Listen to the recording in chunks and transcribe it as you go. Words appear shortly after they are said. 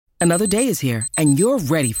Another day is here, and you're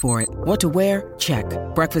ready for it. What to wear? Check.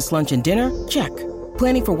 Breakfast, lunch, and dinner? Check.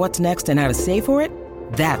 Planning for what's next and how to save for it?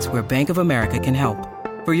 That's where Bank of America can help.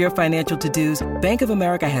 For your financial to-dos, Bank of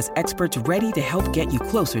America has experts ready to help get you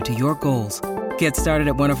closer to your goals. Get started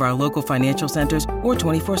at one of our local financial centers or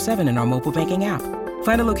 24/7 in our mobile banking app.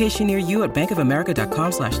 Find a location near you at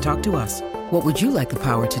bankofamerica.com/talktous. What would you like the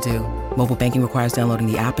power to do? Mobile banking requires downloading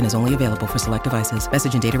the app and is only available for select devices.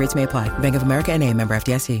 Message and data rates may apply. Bank of America N.A., member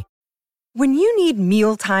FDIC. When you need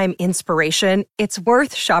mealtime inspiration, it's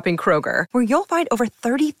worth shopping Kroger, where you'll find over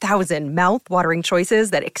 30,000 mouth-watering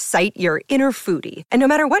choices that excite your inner foodie. And no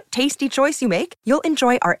matter what tasty choice you make, you'll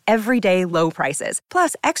enjoy our everyday low prices,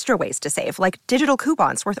 plus extra ways to save, like digital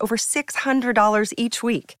coupons worth over $600 each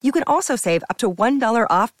week. You can also save up to $1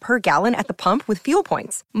 off per gallon at the pump with fuel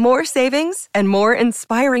points. More savings and more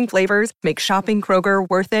inspiring flavors make shopping Kroger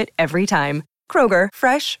worth it every time. Kroger,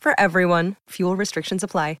 fresh for everyone. Fuel restrictions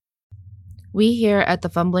apply. We here at the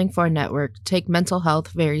Fumbling For Network take mental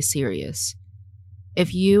health very serious.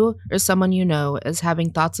 If you or someone you know is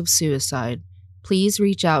having thoughts of suicide, please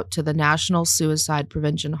reach out to the National Suicide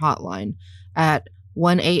Prevention Hotline at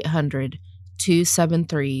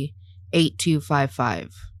 1-800-273-8255.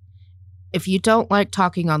 If you don't like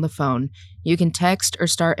talking on the phone, you can text or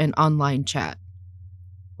start an online chat.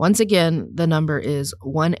 Once again, the number is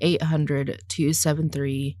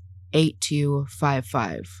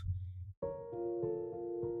 1-800-273-8255.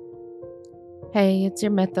 Hey, it's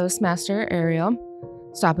your Mythos Master, Ariel,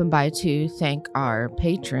 stopping by to thank our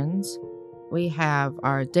patrons. We have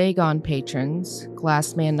our Dagon patrons,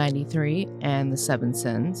 Glassman93 and the Seven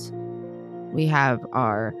Sins. We have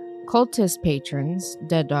our Cultist patrons,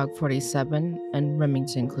 Dead Dog 47 and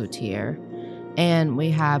Remington Cloutier. And we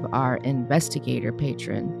have our Investigator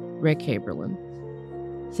patron, Rick Haberlin.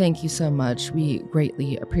 Thank you so much. We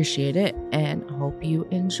greatly appreciate it and hope you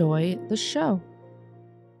enjoy the show.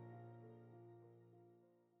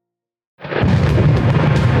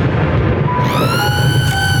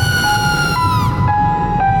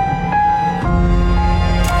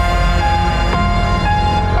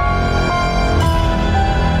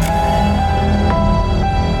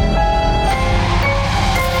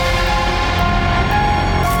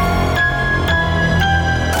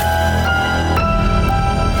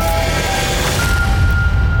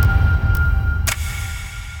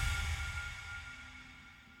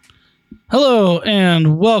 Hello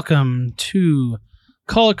and welcome to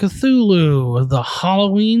Call of Cthulhu, the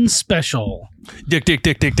Halloween special. Dick.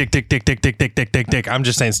 I'm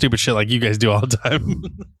just saying stupid shit like you guys do all the time.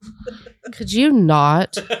 Could you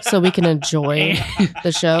not, so we can enjoy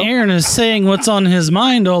the show? Aaron is saying what's on his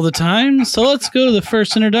mind all the time, so let's go to the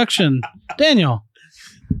first introduction. Daniel.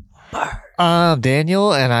 I'm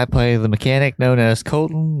Daniel, and I play the mechanic known as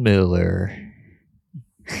Colton Miller.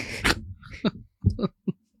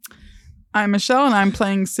 I'm Michelle, and I'm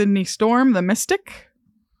playing Sydney Storm, the Mystic.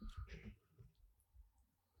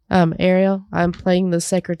 Ariel, I'm playing the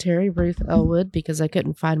secretary, Ruth Elwood, because I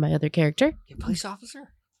couldn't find my other character. Your police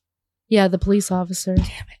officer? Yeah, the police officer. Damn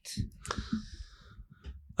it.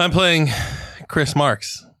 I'm playing Chris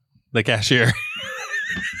Marks, the cashier.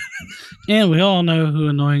 And we all know who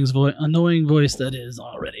annoying voice that is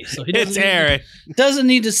already. So he It's Aaron. Doesn't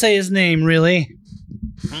need to say his name, really.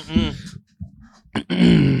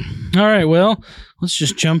 All right, well, let's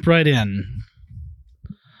just jump right in.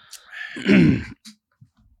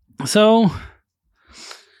 So,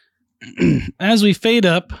 as we fade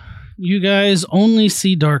up, you guys only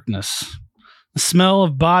see darkness. The smell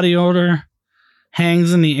of body odor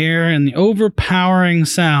hangs in the air, and the overpowering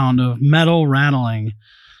sound of metal rattling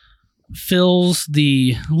fills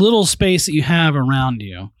the little space that you have around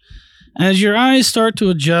you. As your eyes start to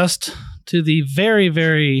adjust to the very,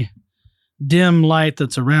 very dim light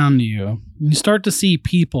that's around you, you start to see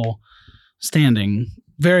people standing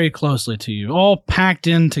very closely to you, all packed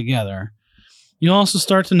in together. You also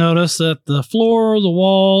start to notice that the floor, the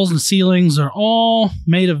walls, and ceilings are all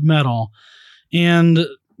made of metal, and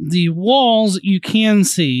the walls you can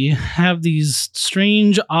see have these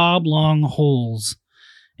strange oblong holes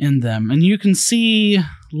in them, and you can see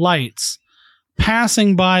lights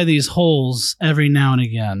passing by these holes every now and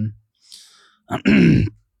again.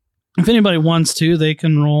 If anybody wants to, they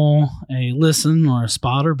can roll a listen or a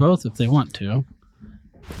spot or both if they want to.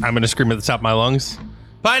 I'm going to scream at the top of my lungs.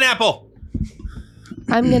 Pineapple!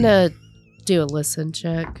 I'm going to do a listen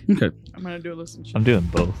check. Okay. I'm going to do a listen check. I'm doing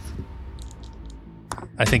both.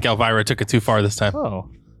 I think Elvira took it too far this time. Oh.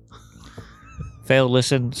 Failed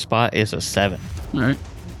listen spot is a 7. All right.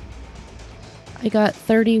 I got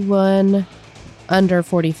 31 under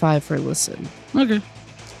 45 for listen. Okay.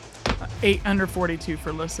 8 under 42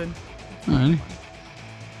 for listen. All right.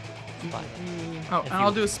 Oh, and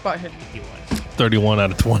I'll do a spot hidden. 31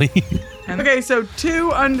 out of 20. Okay, so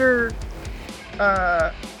 2 under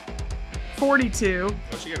 42.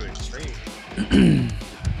 Oh, she got an extreme.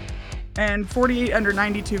 And 48 under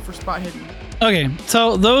 92 for spot hidden. Okay,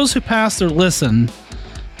 so those who pass their listen,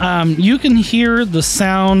 you can hear the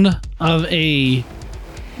sound of a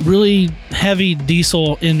really heavy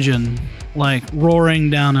diesel engine, like roaring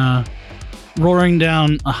down a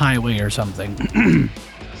highway or something.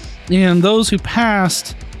 And those who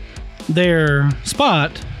passed their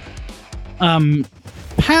spot,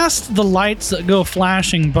 past the lights that go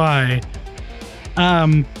flashing by,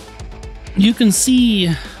 you can see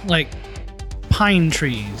like pine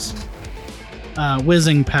trees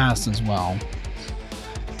whizzing past as well.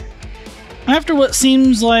 After what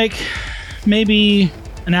seems like maybe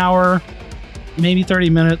an hour, maybe 30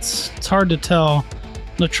 minutes, it's hard to tell,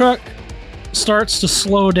 the truck starts to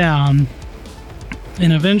slow down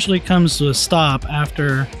and eventually comes to a stop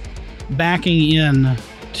after backing in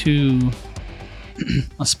to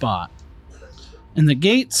a spot. And the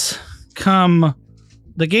gates on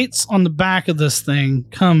the back of this thing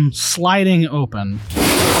come sliding open.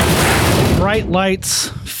 Bright lights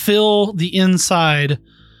fill the inside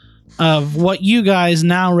of what you guys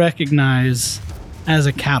now recognize as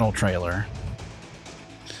a cattle trailer.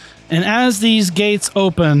 And as these gates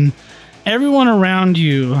open, everyone around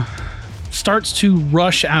you starts to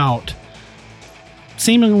rush out,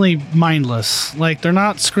 seemingly mindless. Like they're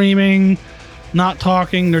not screaming, not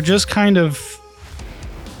talking, they're just kind of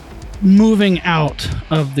moving out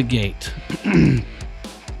of the gate.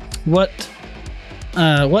 What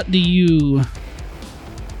do you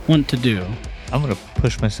want to do? I'm gonna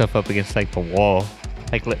push myself up against like the wall,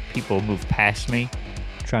 like let people move past me,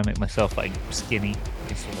 try and make myself like skinny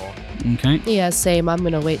against the wall. Okay. Yeah, same. I'm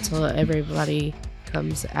gonna wait till everybody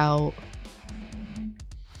comes out.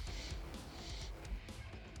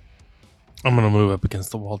 I'm going to move up against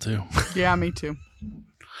the wall too. Yeah, me too.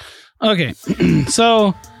 Okay.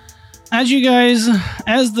 So as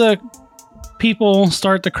the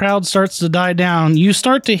crowd starts to die down, you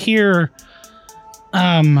start to hear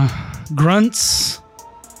grunts,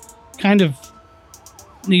 kind of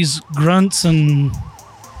these grunts and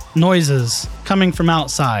noises coming from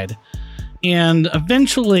outside. And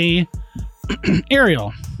eventually,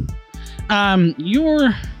 Ariel,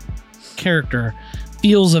 your character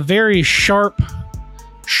feels a very sharp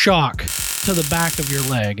shock to the back of your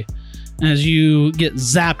leg as you get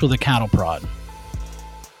zapped with a cattle prod.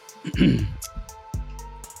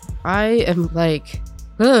 I am like,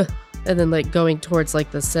 ugh, and then like going towards like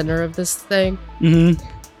the center of this thing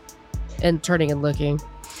and turning and looking.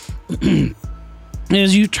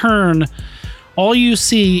 As you turn, all you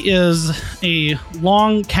see is a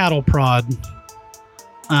long cattle prod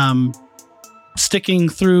sticking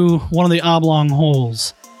through one of the oblong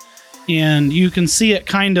holes. And you can see it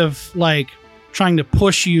kind of like trying to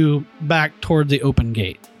push you back toward the open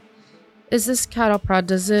gate. Is this cattle prod,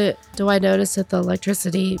 do I notice that the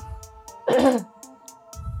electricity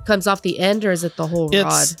comes off the end, or is it the whole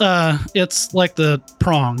rod? It's like the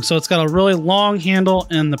prong. So it's got a really long handle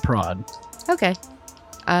and the prod. Okay.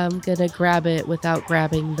 I'm gonna grab it without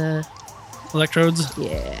grabbing the Electrodes?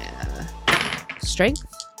 Yeah. Strength?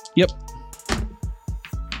 Yep.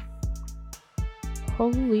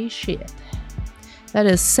 Holy shit. That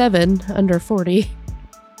is 7 under 40.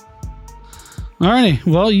 Alrighty.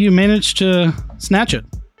 Well, you managed to snatch it.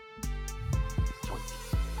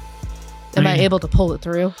 Am I able to pull it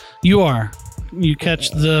through? You are. You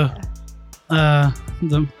catch the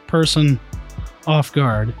person off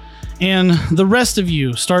guard. And the rest of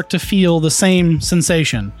you start to feel the same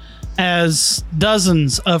sensation as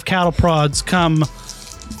dozens of cattle prods come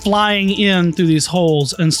flying in through these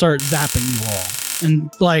holes and start zapping you all and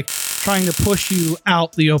like trying to push you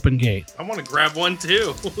out the open gate. I want to grab one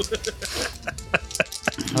too.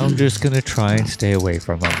 I'm just gonna try and stay away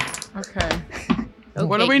from them. Okay.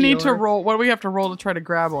 What do we need to roll? What do we have to roll to try to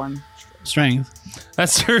grab one? Strength.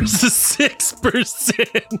 That's hers is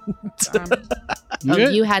 6%. Oh,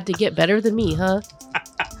 you had to get better than me, huh?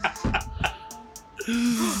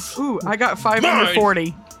 Ooh, I got 5 under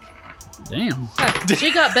 40. Damn.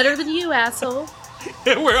 She got better than you, asshole.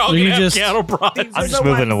 We're all you going to have just- cattle prods. I'm just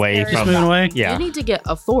moving away Just from moving away? Yeah, You need to get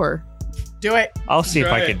a 4. Do it. I'll see if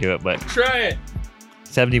Try I it. can do it, but Try it.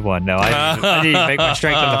 71. No, I didn't make my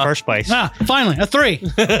strength in the first place. Ah, finally, a 3.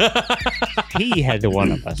 He had to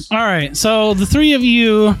one of us. All right, so the 3 of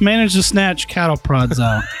you managed to snatch cattle prods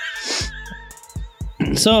out.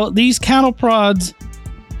 So these cattle prods,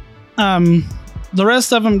 the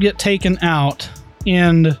rest of them get taken out,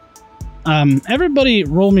 and Everybody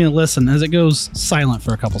roll me a listen as it goes silent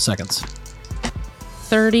for a couple seconds.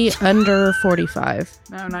 30 under 45.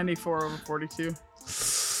 No, 94 over 42.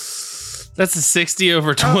 That's a 60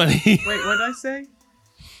 over 20. Wait, what did I say?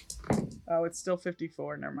 Oh, it's still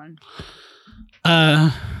 54. Never mind.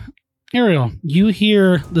 Ariel, you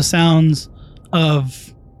hear the sounds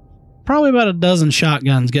of probably about a dozen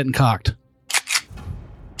shotguns getting cocked.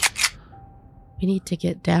 We need to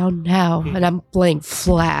get down now, and I'm laying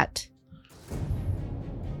flat.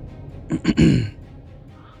 Guess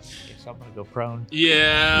I'm gonna go prone.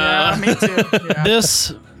 Yeah. Me too. Yeah.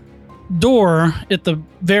 This door at the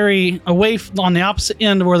very on the opposite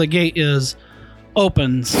end of where the gate is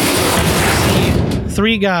opens. You see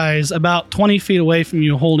 3 guys about 20 feet away from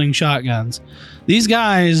you holding shotguns. These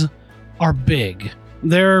guys are big.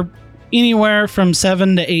 They're anywhere from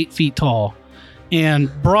 7 to 8 feet tall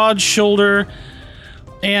and broad shoulder.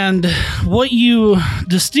 And what you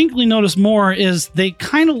distinctly notice more is they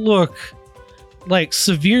kind of look like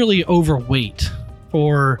severely overweight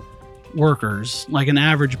for workers, like an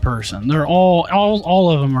average person. They're all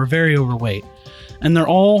of them are very overweight, and they're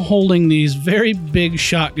all holding these very big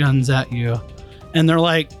shotguns at you, and they're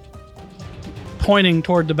like pointing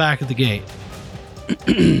toward the back of the gate.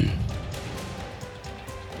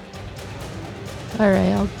 All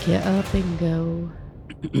right, I'll get up and go.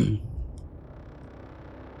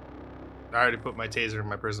 I already put my taser in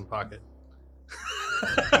my prison pocket.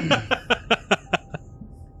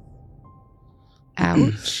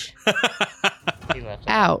 Ouch. He left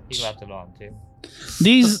Ouch. it on too.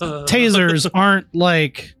 These tasers aren't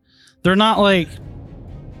like, they're not like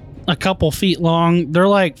a couple feet long. They're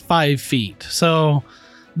like 5 feet. So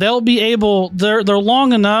they'll be able, they're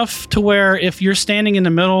long enough to where if you're standing in the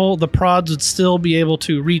middle, the prods would still be able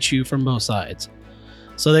to reach you from both sides.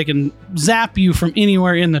 So they can zap you from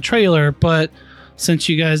anywhere in the trailer, but since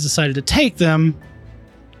you guys decided to take them,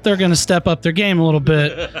 they're going to step up their game a little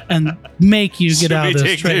bit and make you get out of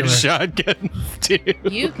this trailer. Shotgun too.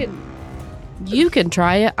 You can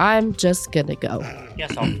try it. I'm just gonna go.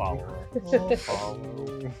 Guess I'll follow her.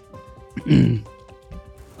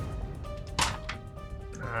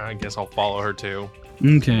 I guess I'll follow her too.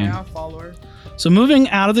 Okay. Yeah, I'll follow her. So moving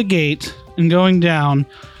out of the gate and going down,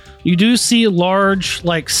 you do see large,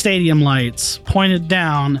 like, stadium lights pointed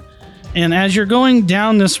down. And as you're going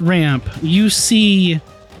down this ramp, you see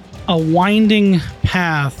a winding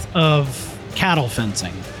path of cattle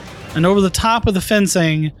fencing. And over the top of the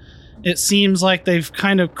fencing, it seems like they've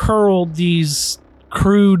kind of curled these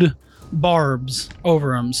crude barbs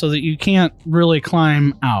over them so that you can't really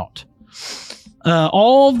climb out.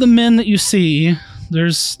 All of the men that you see,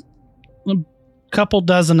 there's a couple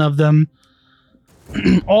dozen of them.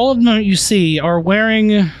 All of them that you see are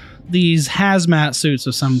wearing these hazmat suits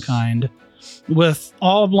of some kind with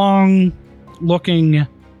oblong looking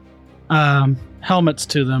helmets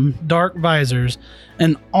to them, dark visors,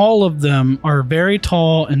 and all of them are very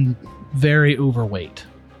tall and very overweight.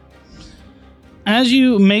 As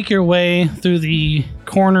you make your way through the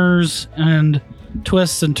corners and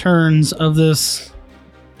twists and turns of this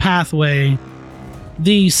pathway,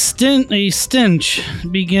 a stench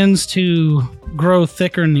begins to grow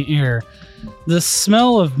thicker in the air. The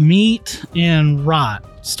smell of meat and rot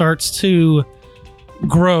starts to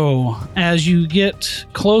grow as you get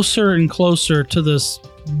closer and closer to this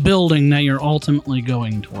building that you're ultimately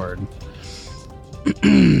going toward.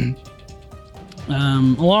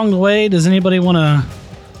 Along the way, does anybody want to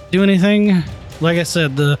do anything? Like I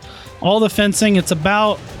said, all the fencing, it's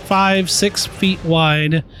about 5-6 feet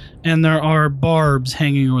wide, and there are barbs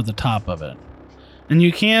hanging over the top of it. And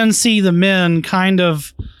you can see the men kind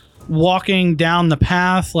of walking down the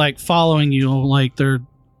path, like following you, like they're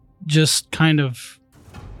just kind of,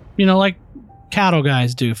 like cattle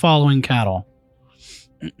guys do, following cattle.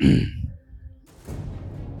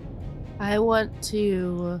 I want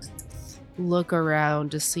to look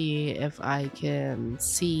around to see if I can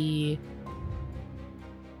see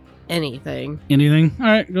anything. Anything? All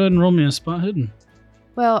right, go ahead and roll me a spot hidden.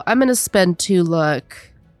 Well, I'm going to spend 2 luck.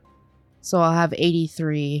 So I'll have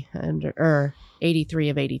 83 or 83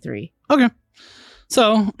 of 83. Okay.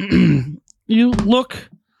 So you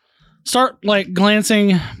start like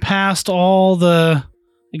glancing past all the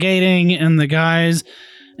gating and the guys,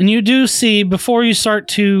 and you do see, before you start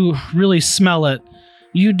to really smell it,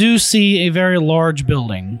 you do see a very large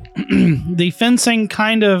building. The fencing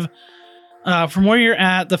kind of, from where you're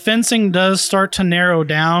at, the fencing does start to narrow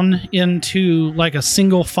down into like a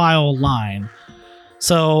single file line.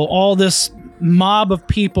 So all this mob of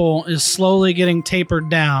people is slowly getting tapered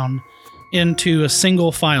down into a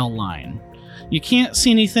single file line. You can't see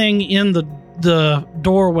anything in the the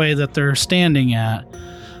doorway that they're standing at.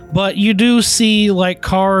 But you do see like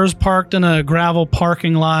cars parked in a gravel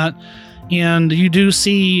parking lot, and you do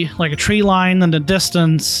see like a tree line in the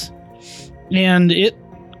distance, and it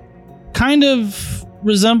kind of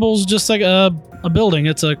resembles just like a building.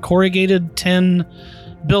 It's a corrugated tin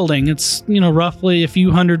building. It's, roughly a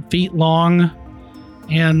few hundred feet long,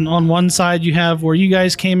 and on one side you have where you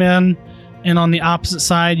guys came in, and on the opposite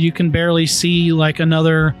side you can barely see like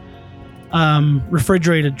another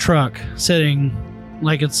refrigerated truck sitting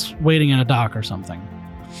like it's waiting at a dock or something.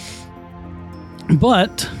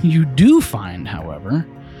 But you do find, however,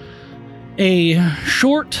 a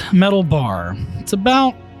short metal bar. It's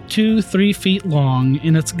about 2-3 feet long,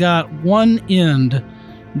 and it's got one end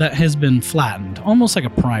that has been flattened, almost like a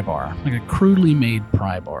pry bar, like a crudely made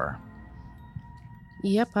pry bar.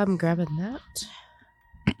 Yep, I'm grabbing that.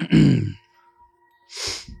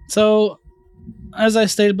 So, as I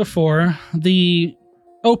stated before, the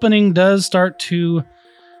opening does start to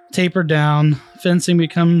taper down. Fencing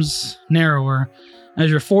becomes narrower as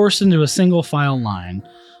you're forced into a single file line.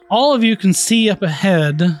 All of you can see up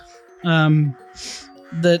ahead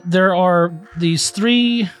that there are these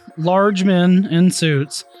 3 large men in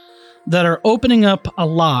suits that are opening up a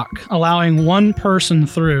lock, allowing one person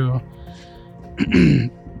through.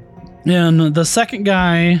 And the second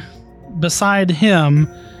guy beside him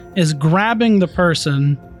is grabbing the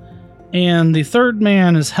person, and the third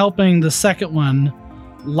man is helping the second one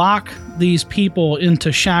lock these people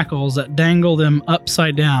into shackles that dangle them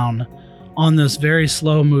upside down on this very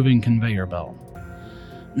slow-moving conveyor belt.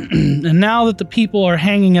 And now that the people are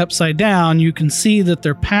hanging upside down, you can see that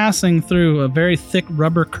they're passing through a very thick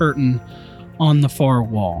rubber curtain on the far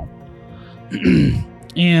wall.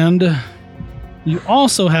 And you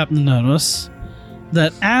also happen to notice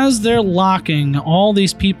that as they're locking all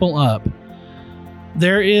these people up,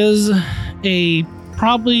 there is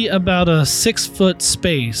probably about a 6-foot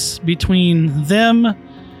space between them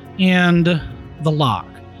and the lock.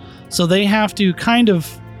 So they have to kind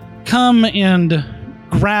of come and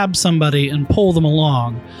grab somebody and pull them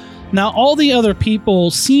along. Now, all the other people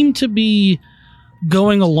seem to be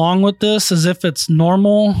going along with this as if it's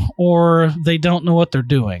normal, or they don't know what they're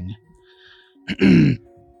doing.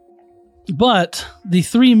 But the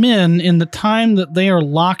 3 men, in the time that they are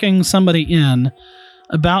locking somebody in,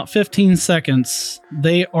 about 15 seconds,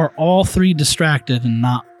 they are all 3 distracted and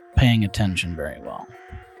not paying attention very well.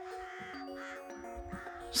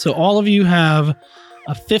 So all of you have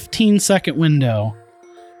a 15-second window.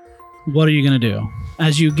 What are you going to do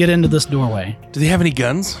as you get into this doorway? Do they have any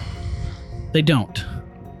guns? They don't.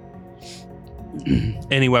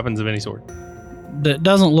 Any weapons of any sort? That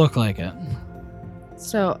doesn't look like it.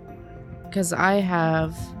 So, because I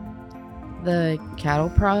have the cattle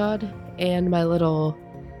prod and my little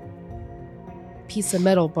piece of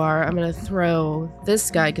metal bar, I'm going to throw this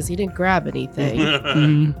guy, because he didn't grab anything.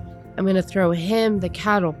 I'm going to throw him the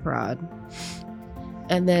cattle prod.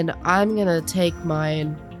 And then I'm going to take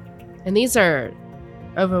mine. And these are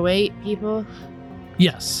overweight people?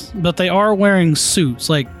 Yes, but they are wearing suits,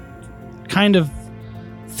 like kind of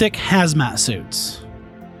thick hazmat suits.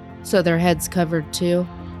 So their heads covered too?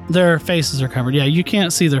 Their faces are covered. Yeah, you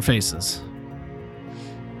can't see their faces.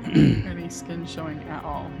 Any skin showing at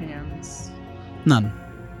all? Hands? None.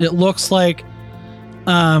 It looks like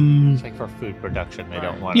It's like for food production. They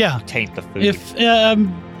don't want to taint the food.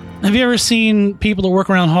 Have you ever seen people that work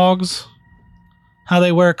around hogs? How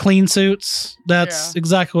they wear clean suits? That's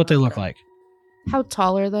exactly what they look like. How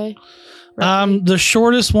tall are they? The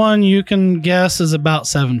shortest one you can guess is about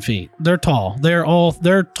 7 feet. They're tall.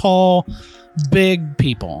 They're tall, big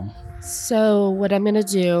people. So what I'm gonna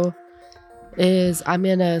do is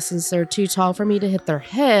since they're too tall for me to hit their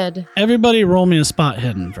head. Everybody roll me a spot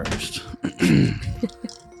hidden first.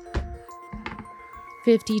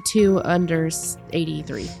 52 under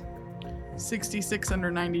 83. 66 under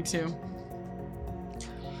 92.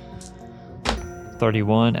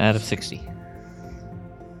 31 out of 60.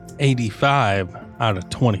 85 out of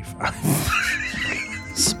 25.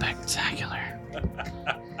 Spectacular.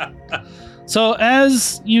 So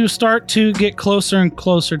as you start to get closer and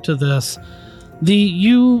closer to this,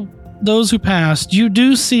 those who passed, you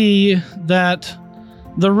do see that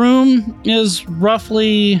the room is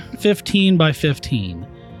roughly 15 by 15.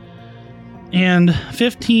 And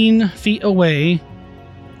 15 feet away,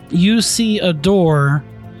 you see a door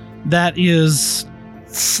that is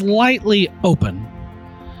slightly open.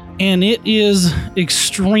 And it is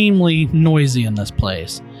extremely noisy in this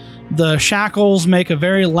place. The shackles make a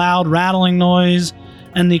very loud rattling noise,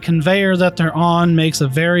 and the conveyor that they're on makes a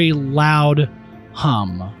very loud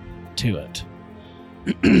hum to it.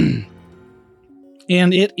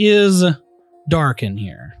 and it is dark in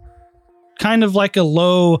here. Kind of like a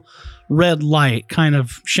low red light kind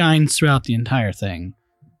of shines throughout the entire thing.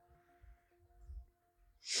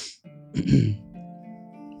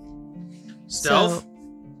 Stealth?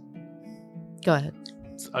 Go ahead.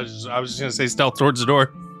 I was just going to say stealth towards the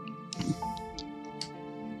door.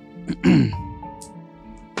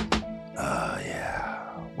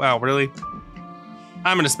 Yeah. Wow, really?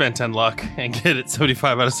 I'm going to spend 10 luck and get it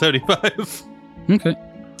 75 out of 75. Okay.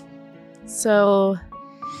 So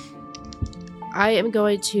I am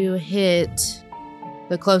going to hit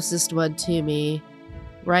the closest one to me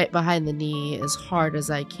right behind the knee as hard as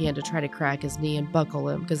I can to try to crack his knee and buckle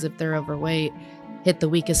him, because if they're overweight, hit the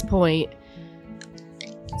weakest point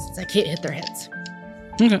since I can't hit their heads.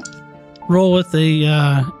 Okay. Roll with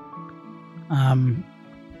a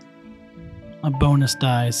bonus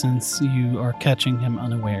die since you are catching him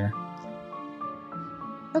unaware.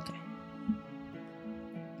 Okay.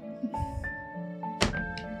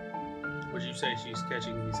 Would you say she's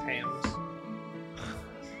catching these hams?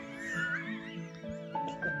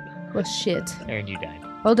 Well, shit. Aaron, you died.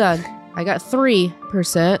 Hold on. I got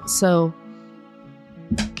 3%, so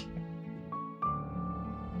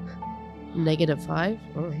 -5.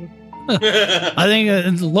 I think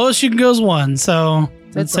the lowest you can go is 1, so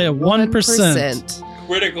let's say a 1%.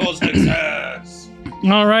 Critical success.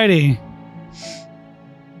 Alrighty.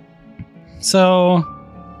 So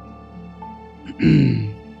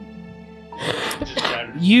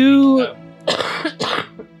you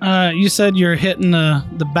said you're hitting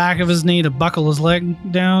the back of his knee to buckle his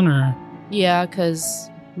leg down, or? Yeah, because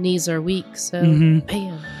knees are weak, so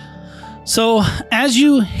bam. So as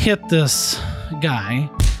you hit this guy,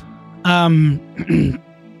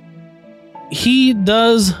 he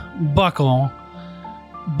does buckle,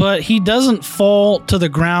 but he doesn't fall to the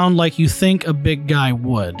ground like you think a big guy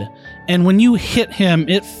would. And when you hit him,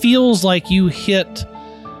 it feels like you hit,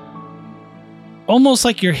 almost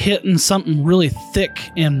like you're hitting something really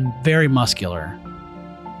thick and very muscular.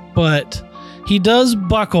 But he does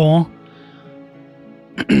buckle.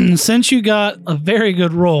 Since you got a very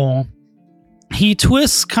good roll, he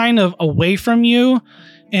twists kind of away from you,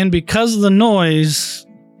 and because of the noise,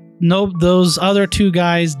 those other 2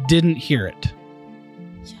 guys didn't hear it.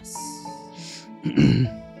 Yes.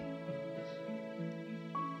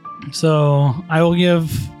 So I will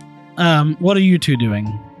give. What are you 2 doing?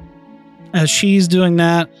 As she's doing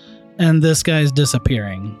that, and this guy's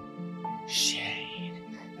disappearing. Shade.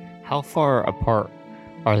 How far apart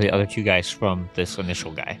are the other 2 guys from this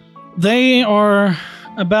initial guy? They are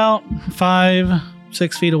about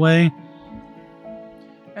 5-6 feet away.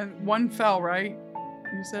 And one fell, right?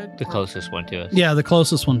 You said? The closest one to us. Yeah, the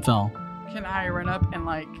closest one fell. Can I run up and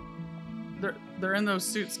they're in those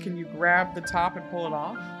suits, can you grab the top and pull it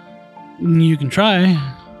off? You can try.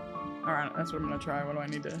 Alright, that's what I'm gonna try. What do I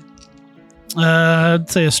need to... I'd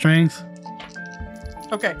say a strength.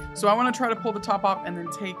 Okay, so I want to try to pull the top off and then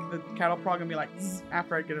take the cattle prog and be like, zzz,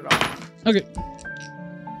 after I get it off. Okay.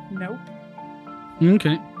 Nope.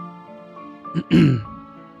 Okay.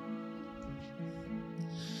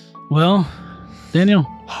 Well, Daniel.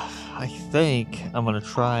 I think I'm going to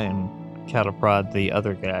try and cattle prod the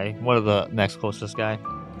other guy. One of the next closest guy.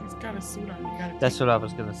 He's got a suit on. You gotta That's what I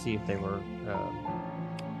was going to see if they were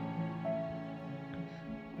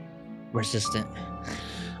resistant.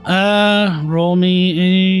 Roll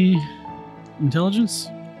me a intelligence.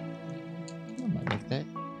 I might make that.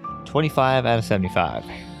 25 out of 75.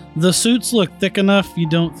 The suits look thick enough. You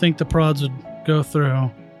don't think the prods would go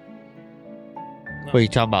through. What are you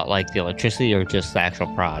talking about, like the electricity or just the actual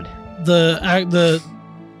prod? The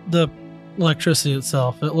electricity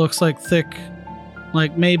itself. It looks like thick,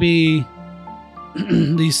 like maybe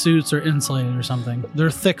these suits are insulated or something.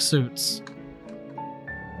 They're thick suits.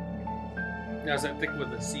 Now, is that thick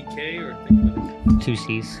with a CK or thick with a... 2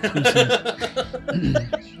 C's.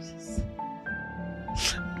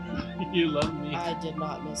 You love me. I did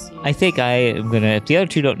not miss you. I think I am going to, if the other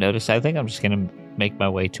 2 don't notice, I think I'm just going to make my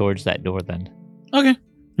way towards that door then. Okay.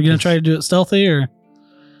 You're going to try to do it stealthy, or?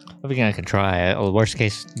 I think I can try. Well, worst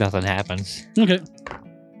case, nothing happens. Okay. Damn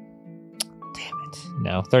it.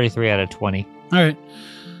 No, 33 out of 20. All right.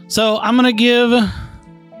 So I'm going to give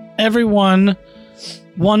everyone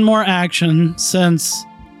one more action since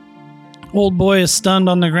old boy is stunned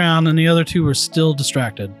on the ground and the other 2 were still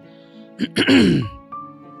distracted.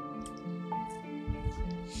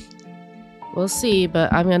 We'll see,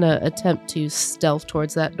 but I'm going to attempt to stealth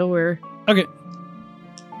towards that door. Okay.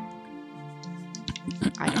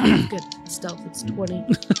 I have good stealth. It's 20.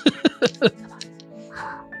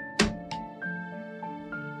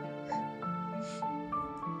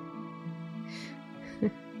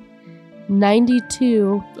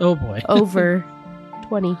 92 Oh boy. over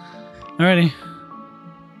 20. Alrighty.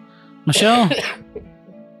 Michelle?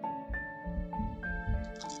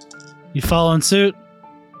 You following suit?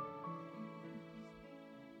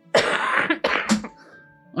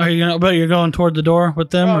 Are you gonna? But you're going toward the door with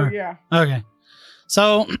them? Oh, or? yeah. Okay.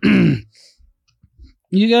 So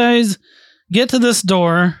you guys get to this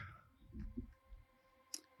door,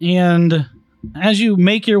 and as you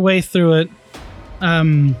make your way through it,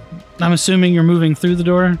 I'm assuming you're moving through the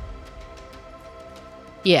door.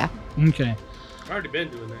 Yeah. Okay. I've already been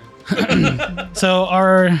doing that. So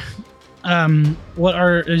as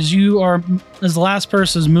the last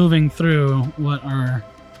person is moving through, what are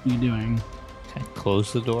you doing? Can I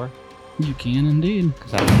close the door? You can indeed.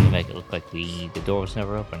 Because I don't want to make it look like the door was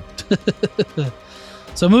never open.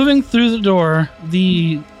 So moving through the door,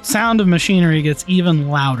 the sound of machinery gets even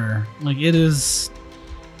louder. Like it is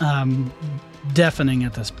deafening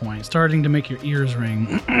at this point, starting to make your ears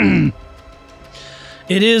ring.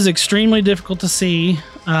 It is extremely difficult to see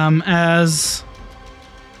as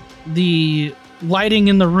the lighting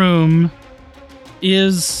in the room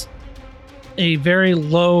is a very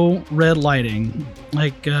low red lighting,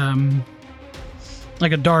 like a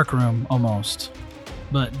dark room almost,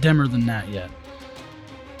 but dimmer than that yet.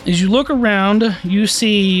 As you look around, you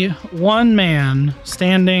see one man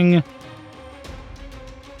standing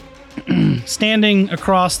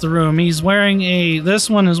across the room. This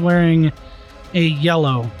one is wearing a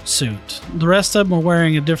yellow suit. The rest of them are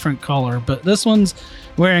wearing a different color, but this one's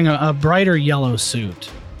wearing a brighter yellow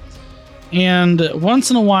suit. And once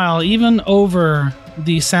in a while, even over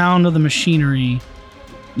the sound of the machinery,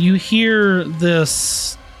 you hear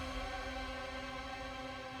this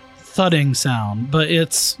thudding sound, but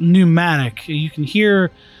it's pneumatic. You can hear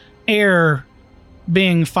air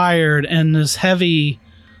being fired and this heavy,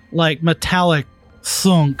 like metallic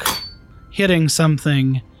thunk hitting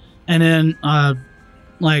something, and then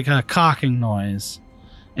like a cocking noise.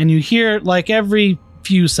 And you hear it like every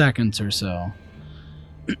few seconds or so.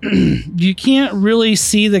 You can't really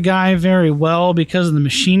see the guy very well because of the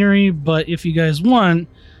machinery, but if you guys want,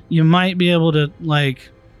 you might be able to like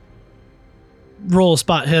roll a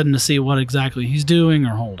spot hidden to see what exactly he's doing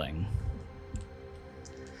or holding.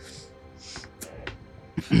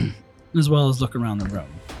 As well as look around the room.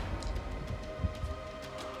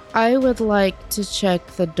 I would like to check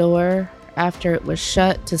the door after it was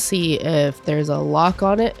shut to see if there's a lock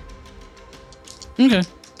on it. Okay.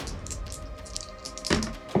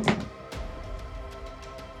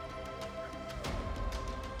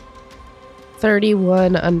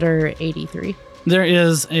 $31 under 83. There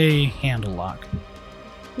is a handle lock.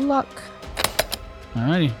 Lock.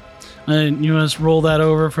 Alrighty. You want to roll that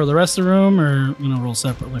over for the rest of the room, or you know, roll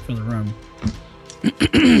separately for the room?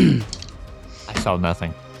 I saw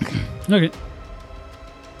nothing. Okay.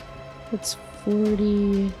 It's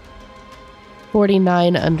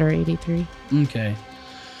 49 under 83. Okay.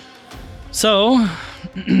 So,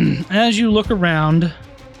 as you look around,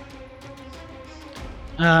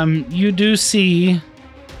 you do see,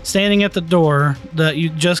 standing at the door that you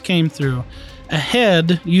just came through,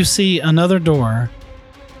 ahead you see another door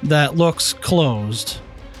that looks closed.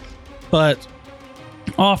 But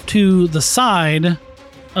off to the side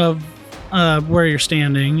of where you're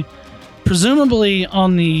standing, presumably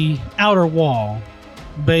on the outer wall,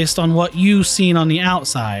 based on what you've seen on the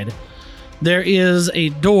outside, there is a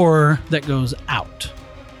door that goes out.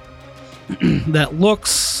 That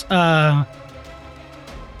looks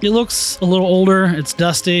it looks a little older. It's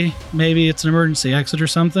dusty. Maybe it's an emergency exit or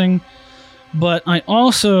something. But I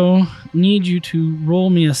also need you to roll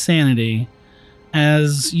me a sanity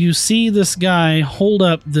as you see this guy hold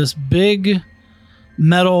up this big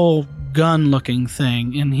metal gun-looking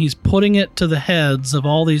thing, and he's putting it to the heads of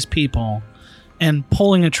all these people and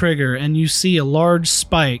pulling a trigger, and you see a large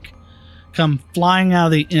spike come flying out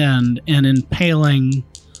of the end and impaling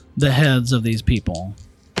the heads of these people.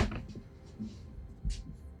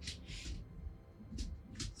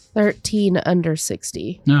 13 under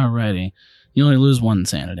 60. Alrighty. You only lose one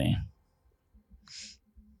sanity.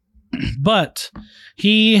 But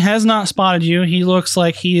he has not spotted you. He looks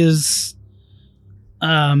like he is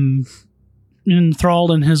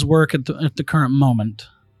enthralled in his work at the current moment.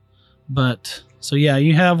 But, so yeah,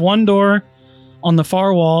 you have one door on the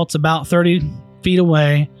far wall. It's about 30 feet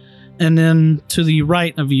away. And then to the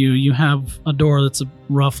right of you, you have a door that's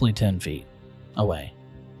roughly 10 feet away.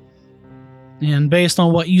 And based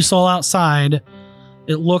on what you saw outside,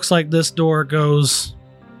 it looks like this door goes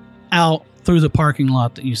out through the parking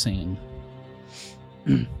lot that you've seen.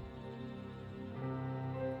 Do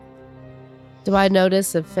I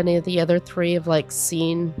notice if any of the other three have like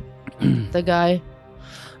seen the guy?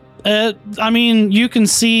 I mean, you can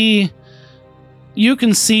see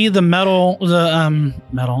the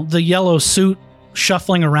yellow suit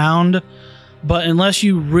shuffling around, but unless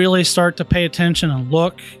you really start to pay attention and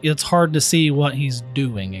look, it's hard to see what he's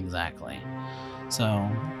doing exactly. So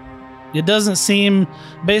it doesn't seem,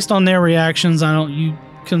 based on their reactions, you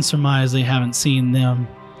can surmise they haven't seen him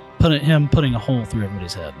putting a hole through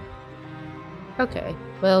everybody's head. Okay.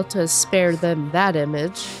 Well, to spare them that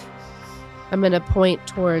image, I'm going to point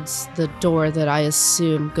towards the door that I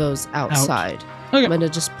assume goes outside. Okay. I'm going to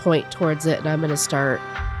just point towards it, and I'm going to start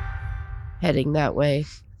heading that way,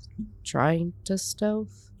 trying to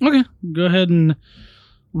stealth. Okay, go ahead and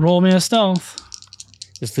roll me a stealth.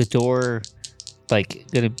 Is the door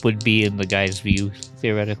would be in the guy's view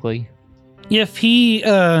theoretically? If he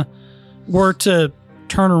were to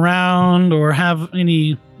turn around or have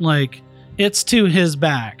any, it's to his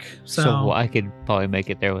back. So I could probably make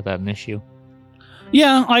it there without an issue.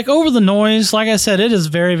 Yeah, over the noise, like I said, it is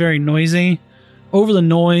very, very noisy. Over the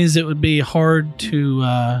noise, it would be hard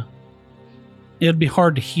to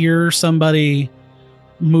hear somebody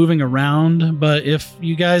moving around. But if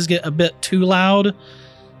you guys get a bit too loud,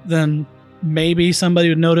 then maybe somebody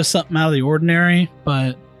would notice something out of the ordinary.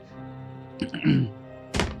 But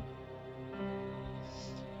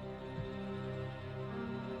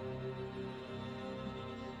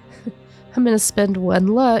I'm going to spend 1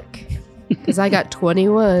 luck because I got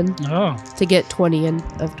 21 to get 20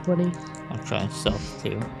 of 20. I'm trying stealth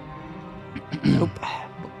too. Nope.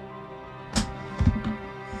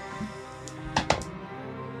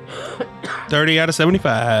 30 out of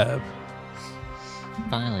 75.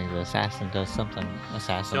 Finally, the assassin does something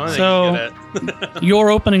assassin. The only So- thing he's good at. you're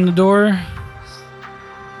opening the door.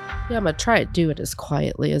 Yeah, I'm going to try to do it as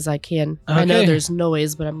quietly as I can. I know Okay. there's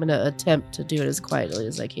noise, but I'm going to attempt to do it as quietly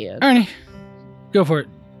as I can. Ernie, go for it.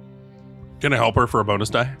 Gonna help her for a bonus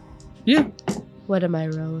die. Yeah. What am I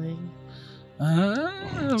rolling?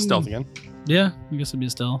 Stealth again. Yeah, I guess it'd be a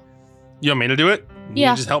stealth. You want me to do it? You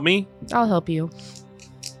Yeah. just help me? I'll help you.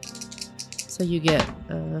 So you get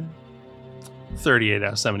 38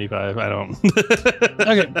 out of 75. I don't.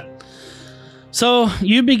 Okay. So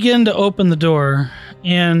you begin to open the door,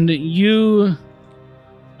 and you,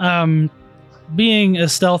 being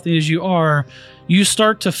as stealthy as you are, you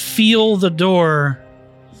start to feel the door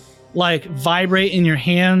vibrate in your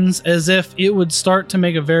hands as if it would start to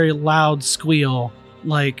make a very loud squeal,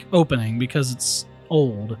 opening, because it's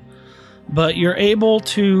old. But you're able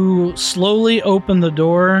to slowly open the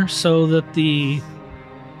door so that the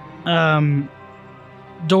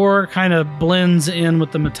door kind of blends in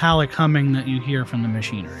with the metallic humming that you hear from the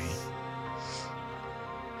machinery.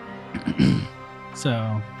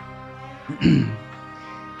 So,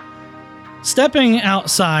 stepping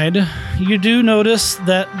outside, you do notice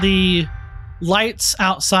that the lights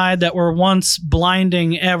outside that were once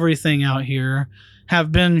blinding everything out here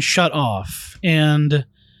have been shut off, and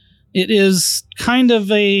it is kind of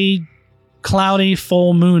a cloudy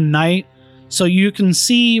full moon night, so you can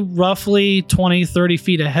see roughly 20-30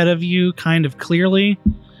 feet ahead of you kind of clearly.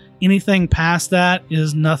 Anything past that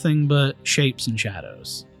is nothing but shapes and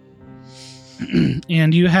shadows.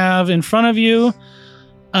 And you have in front of you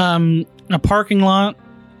a parking lot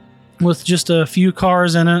with just a few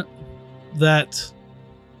cars in it that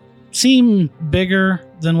seem bigger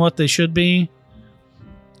than what they should be,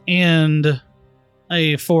 and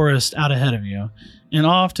a forest out ahead of you. And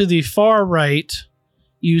off to the far right,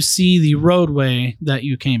 you see the roadway that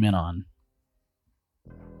you came in on.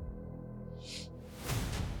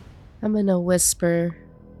 I'm going to whisper,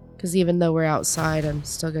 because even though we're outside, I'm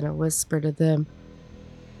still going to whisper to them.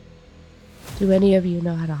 Do any of you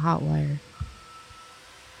know how to hotwire?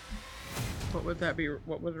 What would that be?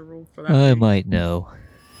 What would a rule for that I be? might know.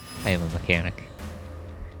 I am a mechanic.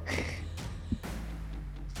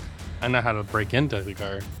 I know how to break into the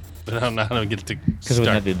car, but I don't know how to get to Because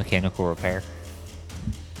wouldn't that be mechanical repair?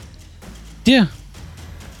 Yeah.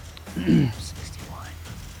 61.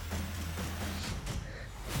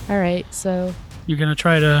 All right, so You're going to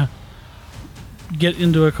try to get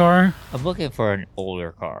into a car? I'm looking for an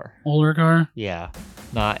older car. Older car? Yeah.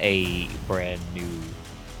 Not a brand new.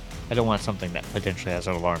 I don't want something that potentially has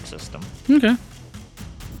an alarm system. Okay.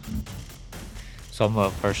 So I'm going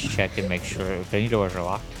to first check and make sure if any doors are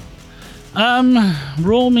locked.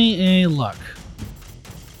 Roll me a luck.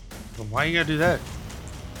 Why you gotta do that?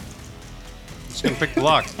 Just gonna pick the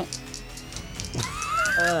lock.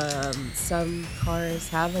 some cars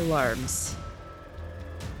have alarms.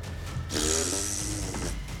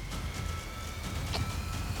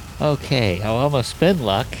 Okay, I'll almost spend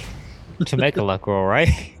luck to make a luck roll,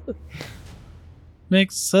 right?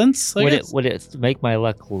 makes sense. I guess. Would it make my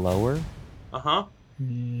luck lower? Uh-huh.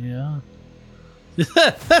 Yeah.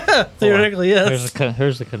 Theoretically, yes.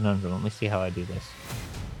 Here's the conundrum. Let me see how I do this.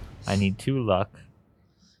 I need 2 luck.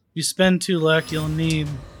 You spend 2 luck, you'll need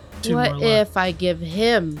 2 more What luck. if I give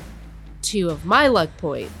him 2 of my luck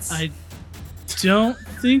points? I don't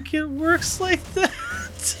think it works like that.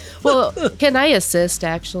 Well, can I assist,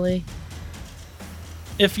 actually?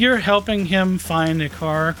 If you're helping him find a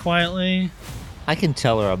car quietly, I can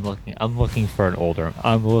tell her I'm looking for an older.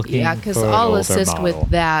 I'm looking. Yeah, because for an I'll older assist model. with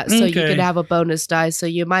that, so you Okay. could have a bonus die, so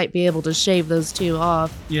you might be able to shave those 2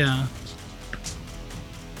 off. yeah.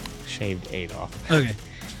 Shaved 8 off. Okay.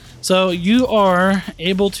 So you are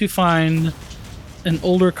able to find an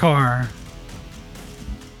older car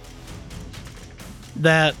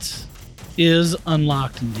that is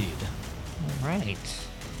unlocked indeed. All right.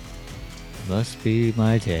 Must be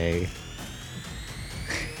my day.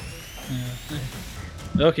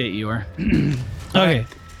 Okay, you are. Okay.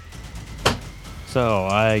 So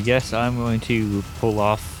I guess I'm going to pull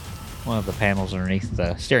off one of the panels underneath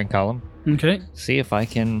the steering column. Okay. See if I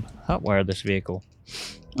can hotwire this vehicle.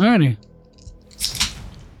 Alrighty.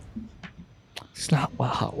 It's not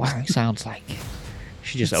what hotwiring sounds like.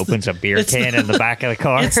 She just opens a beer it's can the- in the back of the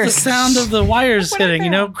car. It's the sound of the wires hitting, you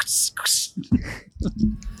know?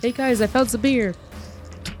 Hey guys, I found some beer.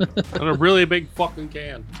 And a really big fucking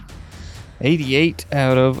can. 88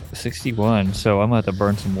 out of 61, so I'm going to have to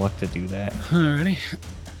burn some luck to do that. Alrighty.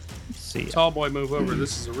 Let's see. Tall boy, move over.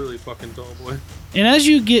 This is a really fucking tall boy. And as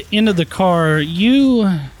you get into the car, you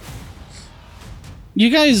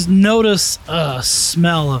guys notice a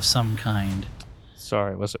smell of some kind.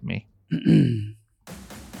 Sorry, it wasn't me.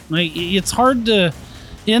 Like, it's hard to,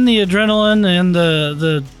 in the adrenaline and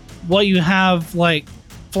the what you have like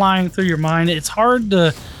flying through your mind, it's hard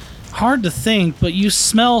to think, but you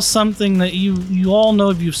smell something that you all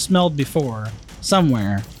know you've smelled before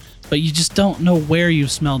somewhere, but you just don't know where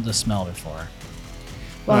you've smelled the smell before.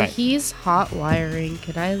 While Right. he's hot wiring,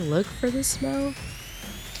 can I look for the smell?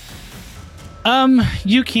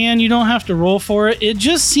 You don't have to roll for it. It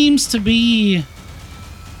just seems to be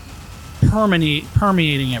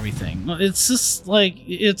permeating everything. It's just like,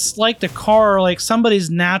 it's like the car, like somebody's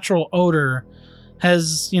natural odor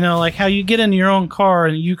has, like how you get in your own car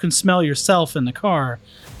and you can smell yourself in the car.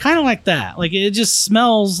 Kind of like that. Like it just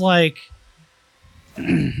smells like,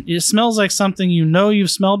 it smells like something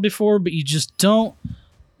you've smelled before, but you just don't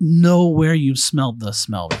know where you've smelled the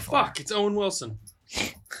smell before. Fuck, it's Owen Wilson.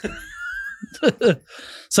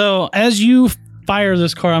 So as you fire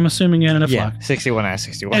this car, I'm assuming in a Yeah, flock. 61 out of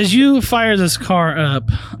 61. As you fire this car up,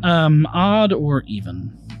 odd or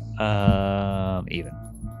even? Even.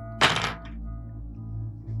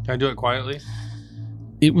 Can I do it quietly?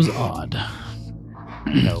 It was odd.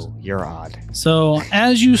 No, you're odd. So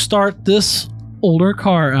as you start this older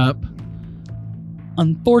car up,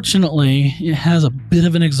 unfortunately, it has a bit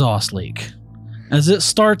of an exhaust leak. As it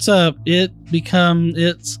starts up,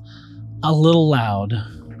 it's a little loud,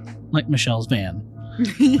 like Michelle's van.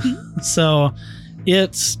 So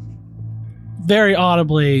it's very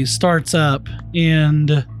audibly starts up and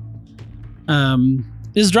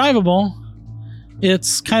is drivable.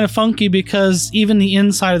 It's kind of funky because even the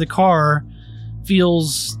inside of the car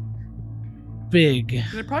feels big.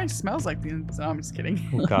 And it probably smells like the inside. I'm just kidding.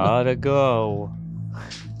 Gotta go.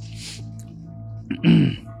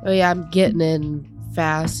 Oh yeah, I'm getting in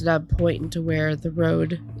fast and I'm pointing to where the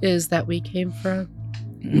road is that we came from.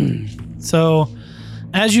 So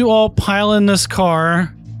as you all pile in this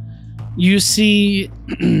car, you see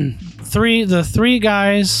the three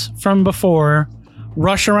guys from before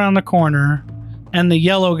rush around the corner and the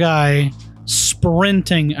yellow guy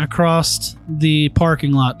sprinting across the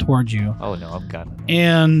parking lot towards you. Oh no, I'm got it.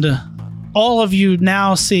 And all of you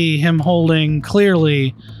now see him holding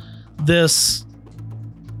clearly this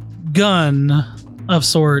gun of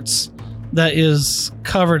sorts that is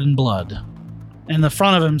covered in blood. And the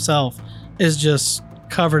front of himself is just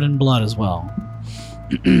covered in blood as well.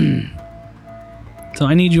 So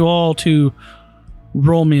I need you all to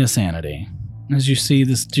roll me a sanity as you see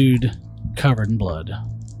this dude covered in blood.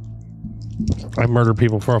 I murder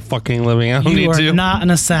people for a fucking living. I don't You need are to. not an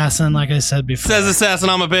assassin, like I said before. Says assassin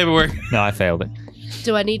on my paperwork. No, I failed it.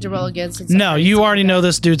 Do I need to roll again? Since No, you already know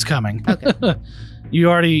this dude's coming. Okay. You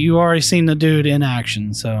already seen the dude in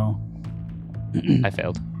action, so I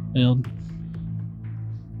failed. failed.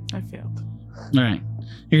 I failed. All right.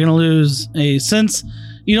 You're going to lose since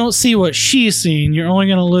you don't see what she's seen, you're only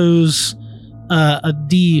going to lose a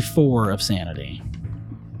D4 of sanity.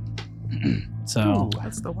 So, Ooh,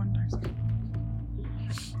 that's the one dice.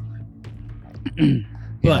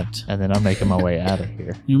 But And then I'm making my way out of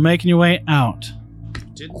here. you're making your way out.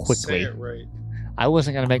 Didn't Quickly. say it right. I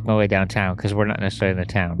wasn't going to make my way downtown because we're not necessarily in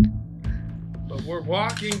the town. But we're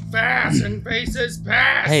walking fast and faces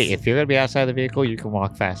past. Hey, if you're going to be outside the vehicle, you can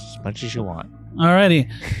walk fast as much as you want. Alrighty.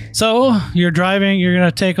 So you're driving. You're gonna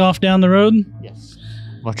take off down the road. Yes.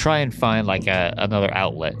 We'll try and find like another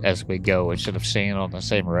outlet as we go instead of staying on the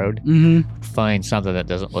same road. Mm-hmm. Find something that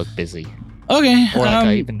doesn't look busy. Okay. Or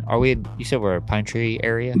like are we in, you said we're a pine tree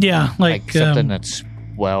area? Yeah, like something that's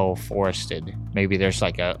well forested. Maybe there's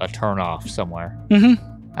like a turn off somewhere. Mm-hmm.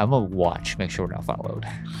 I'm gonna watch, make sure we're not followed.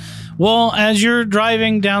 Well, as you're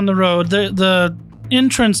driving down the road, the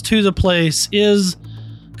entrance to the place is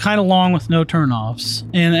kind of long with no turnoffs.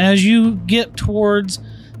 And as you get towards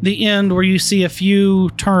the end where you see a few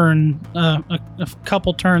a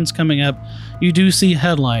couple turns coming up, you do see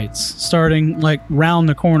headlights starting like round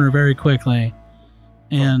the corner very quickly.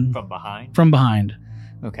 And from behind? From behind.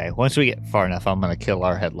 Okay, once we get far enough, I'm gonna kill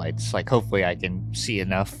our headlights. Like, hopefully I can see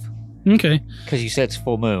enough. Okay. Because you said it's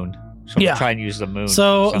full moon. So Yeah. I'm trying to use the moon.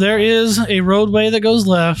 So there is a roadway that goes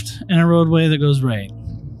left and a roadway that goes right.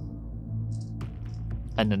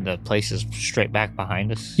 And then the place is straight back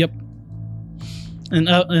behind us? Yep. And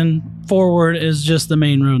up and forward is just the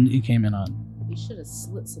main road that you came in on. We should have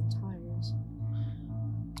slit some tires.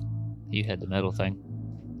 You had the metal thing.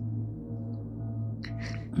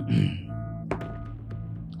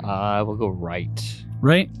 I will go right.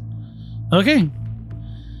 Right? Okay.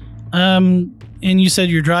 And you said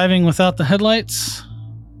you're driving without the headlights?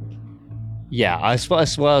 Yeah, as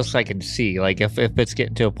well as I can see. Like, if it's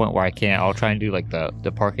getting to a point where I can't, I'll try and do like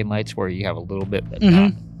the parking lights where you have a little bit, but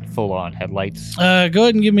not full on headlights. Go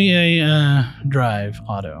ahead and give me a drive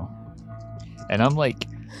auto. And I'm like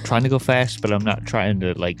trying to go fast, but I'm not trying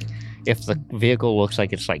to like. If the vehicle looks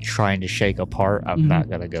like it's like trying to shake apart, I'm not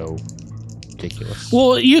gonna go ridiculous.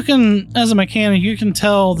 Well, you can, as a mechanic, you can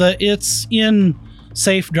tell that it's in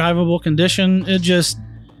safe drivable condition. It just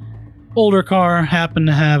older car happened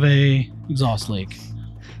to have a exhaust leak.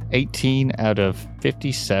 18 out of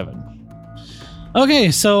 57. Okay,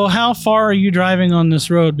 so how far are you driving on this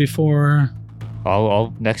road before?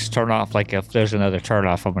 I'll next turn off. Like, if there's another turn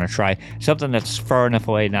off, I'm gonna try something that's far enough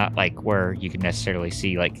away, not like where you can necessarily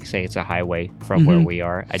see. Like, say it's a highway from where we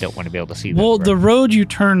are. I don't want to be able to see. Well, the road you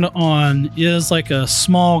turned on is like a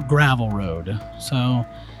small gravel road, so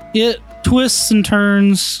it twists and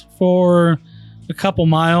turns for a couple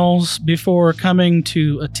miles before coming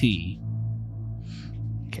to a T.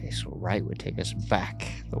 Okay, so right would take us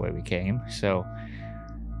back the way we came. So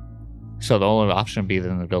the only option would be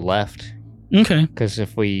then to go left. Okay. Because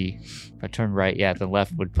if I turn right, the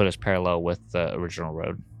left would put us parallel with the original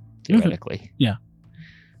road, theoretically. Okay. Yeah.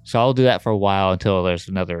 So I'll do that for a while until there's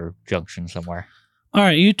another junction somewhere. All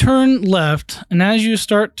right, you turn left, and as you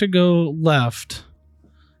start to go left,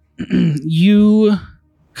 you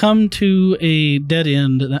come to a dead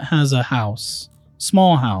end that has a house,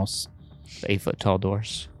 small house. 8-foot tall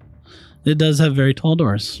doors. It does have very tall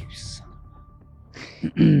doors.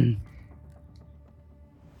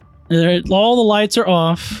 All the lights are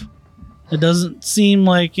off. It doesn't seem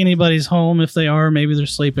like anybody's home. If they are, maybe they're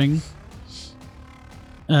sleeping.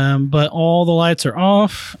 But all the lights are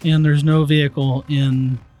off, and there's no vehicle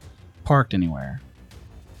parked anywhere.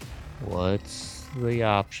 What's the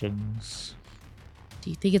options? Do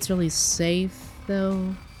you think it's really safe,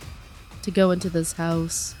 though, to go into this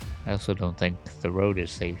house? I also don't think the road is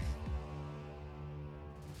safe.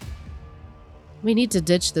 We need to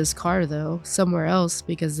ditch this car, though, somewhere else,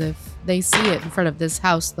 because if they see it in front of this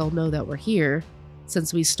house, they'll know that we're here,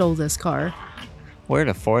 since we stole this car. We're in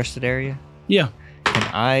a forested area? Yeah. Can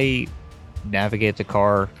I navigate the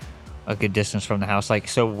car a good distance from the house? Like,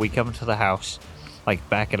 so we come to the house, like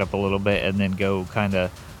back it up a little bit, and then go kind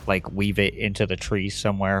of like weave it into the trees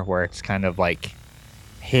somewhere where it's kind of like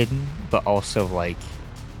hidden, but also like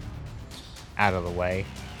out of the way.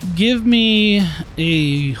 Give me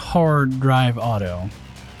a hard drive auto.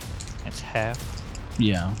 It's half.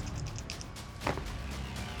 Yeah.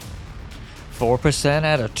 4%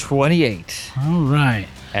 out of 28. All right.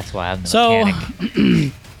 That's why I'm the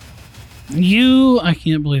mechanic. I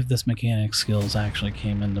can't believe this mechanic skills actually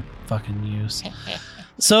came into fucking use.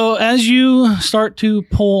 So as you start to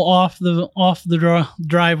pull off the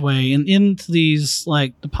driveway and into these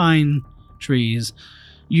like the pine trees,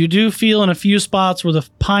 you do feel in a few spots where the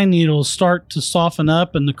pine needles start to soften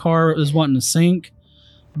up and the car is wanting to sink.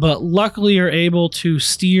 But luckily you're able to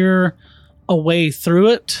steer away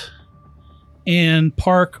through it and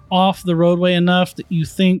park off the roadway enough that you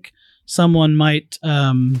think someone might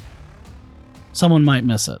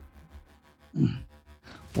miss it.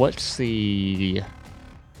 What's the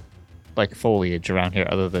like foliage around here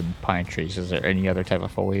other than pine trees? Is there any other type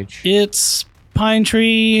of foliage? It's pine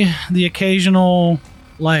tree, the occasional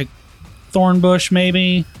like thorn bush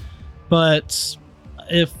maybe, but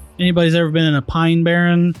if anybody's ever been in a pine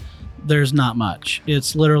barren, there's not much.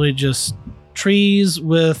 It's literally just trees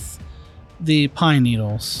with the pine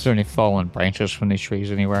needles. Is there any fallen branches from these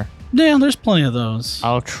trees anywhere? Yeah, there's plenty of those.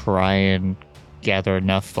 I'll try and gather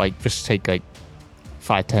enough, like just take like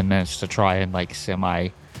 5-10 minutes to try and like semi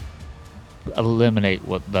eliminate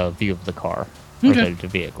what the view of the car or Okay. the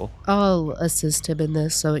vehicle. I'll assist him in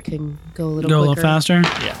this so it can go a little Go a little quicker. faster.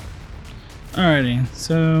 Yeah. Alrighty,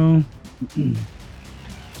 so I'm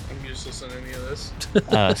useless in any of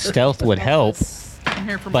this. Stealth would help, I'm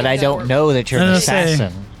here for but I don't support. know that you're an I was gonna say,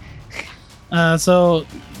 assassin. so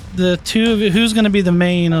the two of you, who's going to be the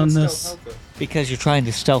main on this? Because you're trying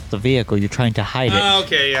to stealth the vehicle, you're trying to hide it. Oh,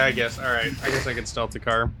 okay, yeah, I guess. All right, I guess I can stealth the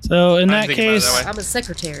car. So in I that didn't think about it case, that way. I'm a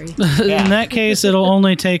secretary. Yeah. in that case, it'll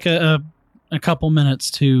only take a couple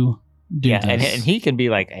minutes to do Yeah, this. and he can be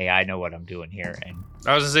like, "Hey, I know what I'm doing here." And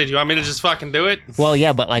I was gonna say, do you want me to just fucking do it? well,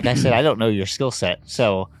 yeah, but like I said, I don't know your skill set,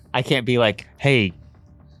 so I can't be like, "Hey,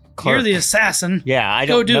 clerk." You're the assassin. Yeah, I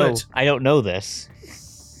Go don't do know. it. I don't know this.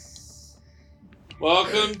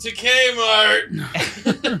 Welcome to Kmart.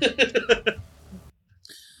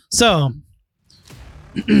 So,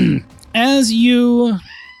 as you.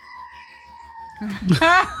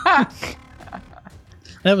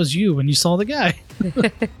 That was you when you saw the guy.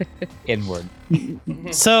 Inward.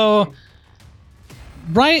 So,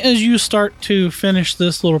 right as you start to finish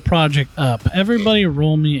this little project up, everybody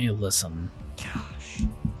roll me a listen.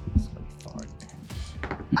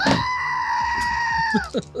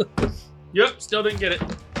 Yep, still didn't get it.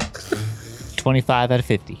 25 out of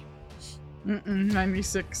 50.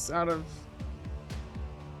 96 out of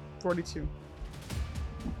 42.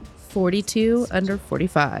 42 under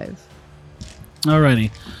 45.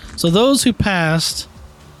 Alrighty. So, those who passed,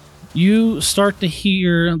 you start to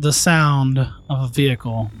hear the sound of a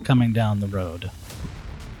vehicle coming down the road.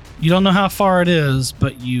 You don't know how far it is,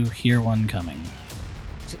 but you hear one coming.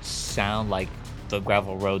 Does it sound like the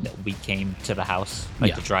gravel road that we came to the house, like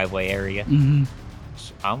Yeah. the driveway area? Mm-hmm.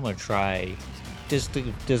 So I'm gonna try. Does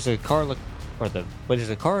the car look, or the what is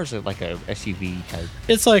the car? Or is it like a SUV type?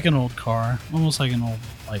 It's like an old car, almost like an old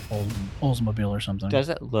Oldsmobile or something. Does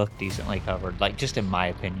it look decently covered? Like just in my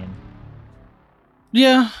opinion.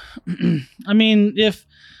 Yeah, I mean, if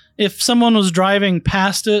someone was driving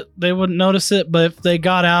past it, they wouldn't notice it. But if they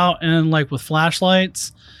got out and like with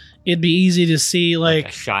flashlights, it'd be easy to see Like a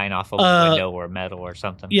like shine off of a window or metal or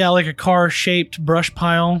something. yeah, like a car-shaped brush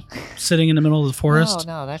pile sitting in the middle of the forest.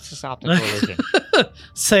 No, that's just optical illusion.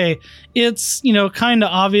 Say it's kind of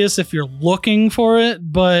obvious if you're looking for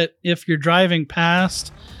it, but if you're driving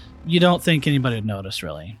past, you don't think anybody would notice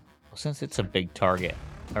really. Well, since it's a big target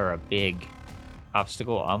or a big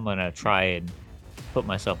obstacle, I'm gonna try and put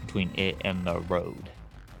myself between it and the road,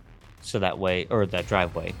 so that way, or the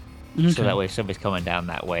driveway, so Okay. that way if somebody's coming down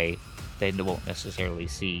that way, they won't necessarily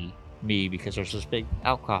see me because there's this big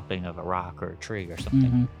outcropping of a rock or a tree or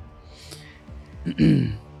something.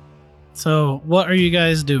 Mhm. So, what are you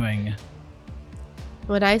guys doing?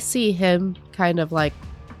 When I see him kind of like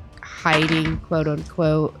hiding, quote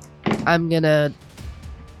unquote, I'm gonna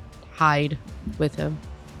hide with him.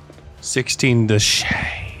 16 the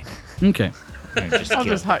shade. Okay. And just I'll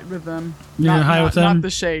kill. just hide with them. You're gonna hide with them? Not the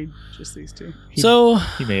shade, just these two. So,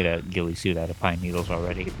 He made a ghillie suit out of pine needles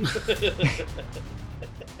already.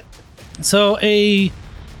 So a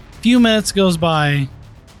few minutes goes by,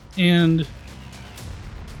 and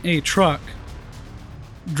a truck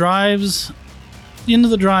drives into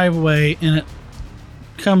the driveway, and it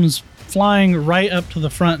comes flying right up to the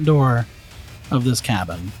front door of this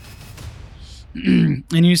cabin. And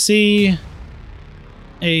you see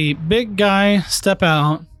a big guy step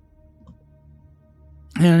out,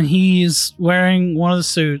 and he's wearing one of the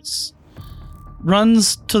suits,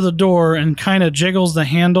 runs to the door and kind of jiggles the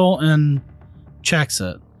handle and checks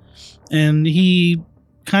it. And he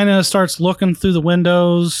kind of starts looking through the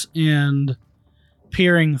windows and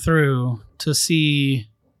peering through to see,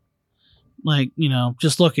 like,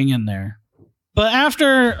 just looking in there. But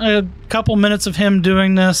after a couple minutes of him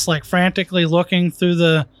doing this, like frantically looking through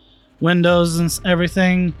the windows and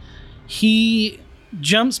everything, he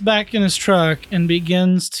jumps back in his truck and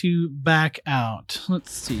begins to back out.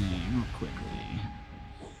 Let's see real quickly.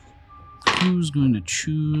 Who's going to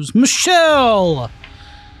choose? Michelle!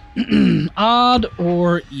 Odd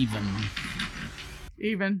or even?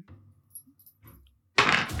 Even.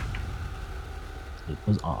 It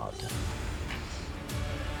was odd.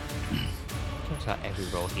 Turns out every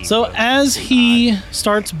roll he So rolls as is he odd.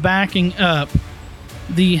 starts backing up,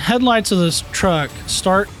 the headlights of this truck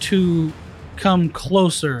start to come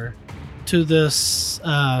closer to this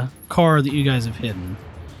car that you guys have hidden.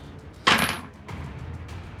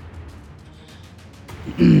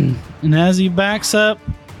 And as he backs up,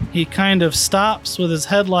 he kind of stops with his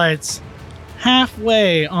headlights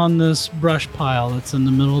halfway on this brush pile that's in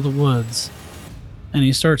the middle of the woods. And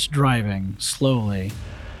he starts driving slowly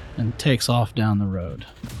and takes off down the road.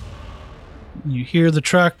 You hear the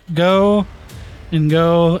truck go and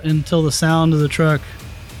go until the sound of the truck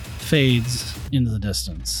fades into the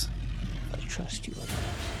distance. I trust you.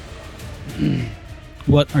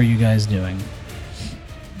 What are you guys doing?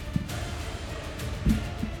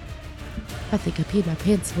 I think I peed my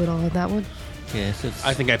pants a little on that one. Yes, it's.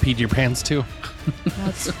 I think I peed your pants too.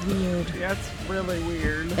 That's weird That's really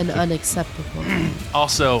weird. and unacceptable.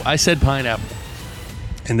 Also, I said pineapple,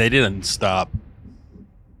 and they didn't stop.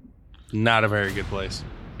 Not a very good place.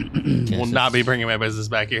 Will not be bringing my business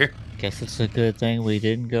back here. Guess it's a good thing we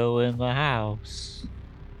didn't go in the house.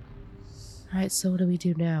 All right, so what do we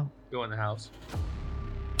do now? Go in the house.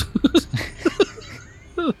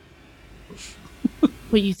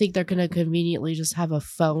 What, you think they're gonna conveniently just have a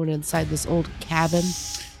phone inside this old cabin?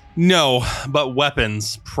 No, but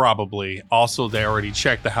weapons probably. Also, they already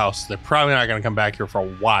checked the house. They're probably not going to come back here for a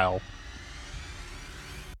while.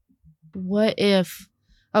 What if...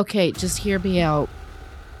 Okay, just hear me out.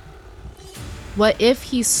 What if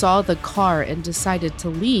he saw the car and decided to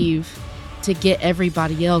leave to get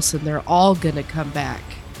everybody else and they're all gonna come back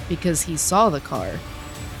because he saw the car?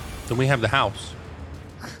 Then we have the house.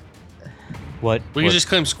 What? We can just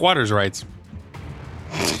claim squatters' rights.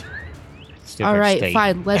 All right,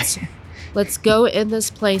 fine. Let's go in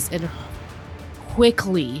this place and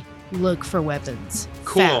quickly look for weapons.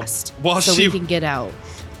 Cool. Fast. While so she- we can get out.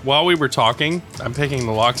 While we were talking, I'm picking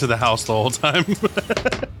the lock to the house the whole time.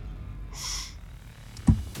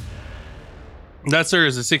 That, sir,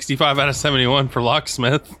 is a 65 out of 71 for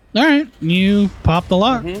locksmith. All right, you pop the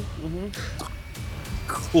lock.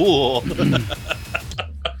 Cool.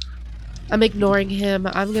 I'm ignoring him.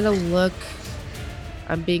 I'm gonna look.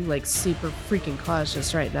 I'm being like super freaking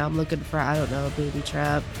cautious right now. I'm looking for, I don't know, a booby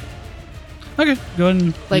trap. Okay, go ahead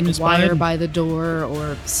and Like give me a spot wire hidden. by the door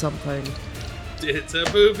or something. It's a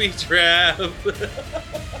booby trap.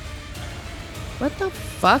 What the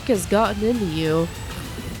fuck has gotten into you?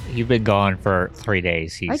 You've been gone for 3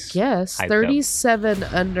 days. I He's guess. hyped up. 37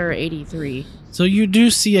 under 83. So you do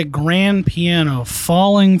see a grand piano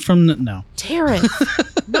falling from the... No. Taryn!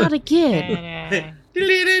 Not again.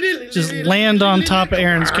 Just land on top of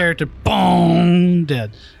Aaron's character. Boom!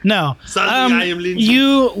 Dead. No. Suddenly I am lynching.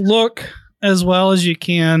 You look as well as you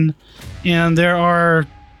can, and there are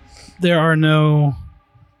no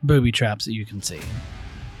booby traps that you can see.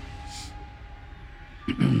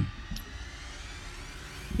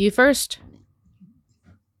 You first.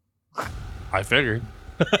 I figured.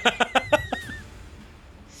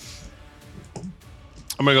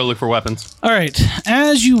 I'm gonna go look for weapons. All right.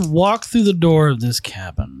 As you walk through the door of this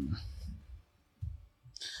cabin,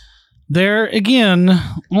 there again,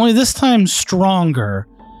 only this time stronger,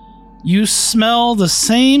 you smell the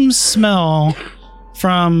same smell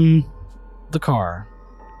from the car.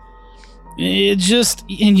 It just,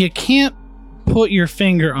 and you can't put your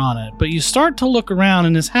finger on it, but you start to look around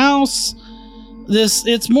in this house.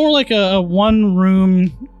 It's more like a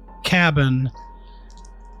one-room cabin.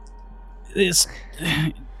 It's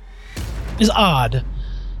odd.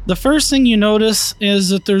 The first thing you notice is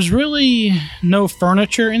that there's really no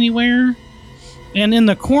furniture anywhere, and in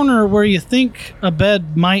the corner where you think a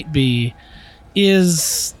bed might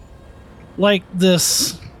is like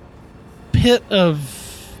this pit of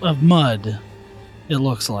mud, it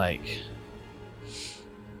looks like.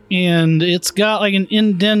 And it's got like an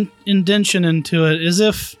indention into it, as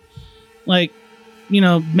if, like, you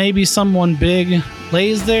know, maybe someone big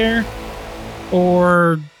lays there,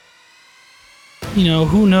 or, you know,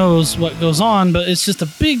 who knows what goes on, but it's just a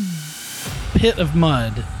big pit of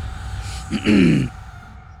mud.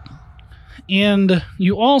 And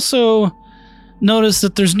you also notice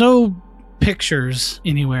that there's no pictures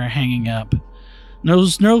anywhere hanging up.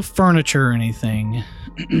 There's no furniture or anything.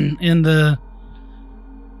 And the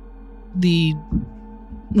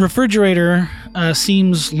refrigerator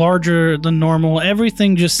seems larger than normal.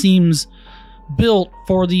 Everything just seems built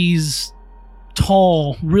for these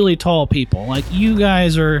tall, really tall people. Like, you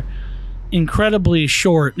guys are incredibly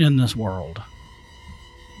short in this world.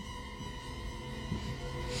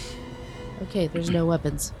 Okay, there's no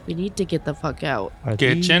weapons. We need to get the fuck out. Are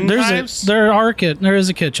Kitchen these- knives? There is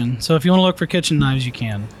a kitchen, so if you want to look for kitchen knives, you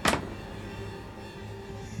can.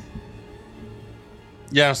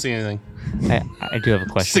 Yeah, I don't see anything. I do have a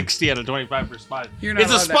question. 60 out of 25 for spot. You're not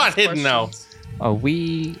It's a allowed to spot ask hidden now.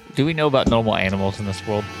 questions. Do we know about normal animals in this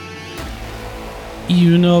world?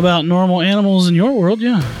 You know about normal animals in your world,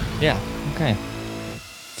 yeah. Yeah. Okay.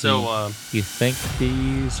 So, You think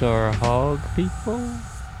these are hog people?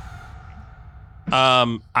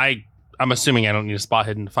 I'm assuming I don't need a spot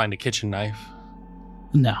hidden to find a kitchen knife.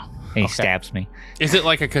 No. And he stabs me. Is it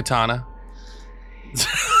like a katana?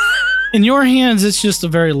 In your hands, it's just a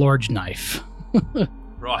very large knife.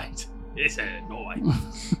 Right. It's a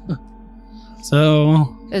knife.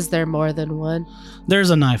 So Is there more than one? there's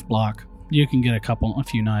a knife block. You can get a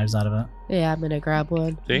few knives out of it. Yeah, I'm gonna grab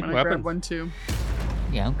one. See, I'm gonna weapon. grab one too.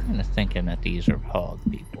 Yeah, I'm kind of thinking that these are hog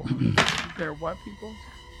people. They're what people?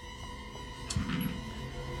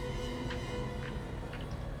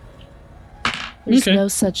 There's Okay. no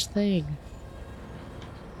such thing.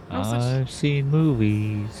 I've seen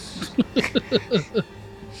movies.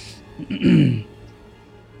 I'm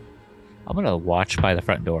gonna watch by the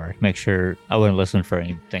front door. Make sure I wouldn't listen for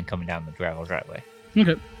anything coming down the gravel driveway.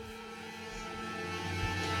 Okay.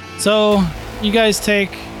 So you guys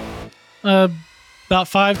take about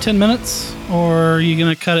 5-10 minutes, or are you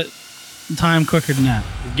gonna cut it time quicker than that?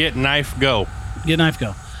 Get knife, go. Get knife,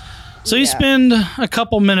 go. So you spend a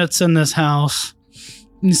couple minutes in this house.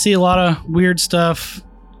 You see a lot of weird stuff,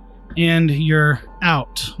 and you're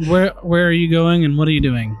out. Where are you going, and what are you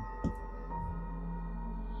doing?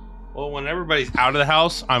 Well, when everybody's out of the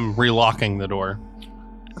house, I'm relocking the door.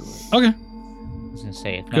 Okay. I was gonna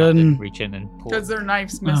say, if not, Good. then reach in and pull. Because their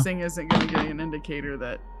knife's missing isn't going to give you an indicator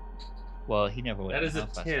that. Well, he never went. That in is the a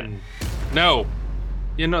house last 10. time. No.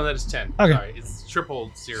 Yeah, no, that is 10. Okay. Sorry, it's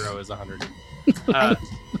 000 is 100.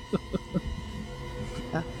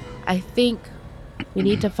 I think we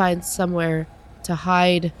need to find somewhere to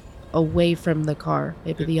hide away from the car.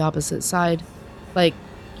 Maybe the opposite side. Like,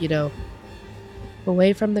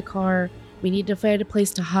 away from the car. We need to find a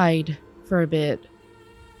place to hide for a bit.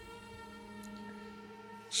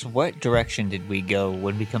 So, what direction did we go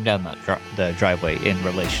when we come down the driveway in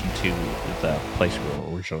relation to the place we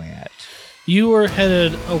were originally at? You were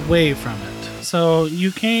headed away from it. So you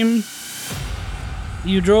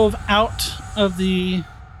drove out of the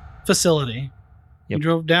facility. You Yep.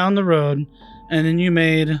 drove down the road, and then you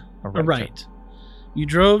made a right right. You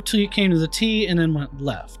drove till you came to the T and then went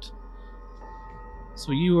left.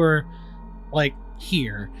 So you were like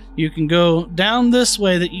here. You can go down this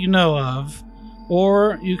way that you know of,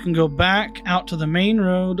 or you can go back out to the main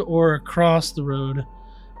road or across the road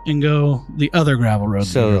and go the other gravel road. that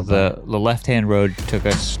you So drove by. the left-hand road took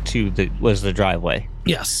us to the driveway.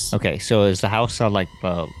 Yes. Okay, so is the house on like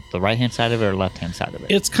the right-hand side of it or left-hand side of it?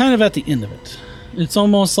 It's kind of at the end of it. It's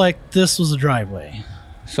almost like this was a driveway.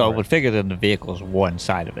 So I would figure that the vehicle's one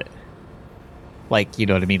side of it. Like, you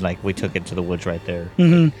know what I mean? Like, we took it to the woods right there.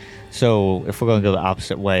 Mm-hmm. So if we're going to go the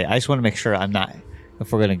opposite way, I just want to make sure I'm not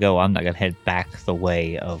going to head back the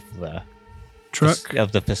way of the Truck?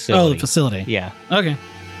 of the facility. Oh, the facility. Yeah. Okay.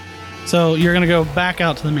 So you're going to go back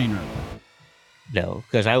out to the main road. No,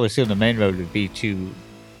 because I would assume the main road would be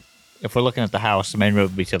if we're looking at the house, the main road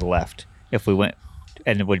would be to the left. If we went,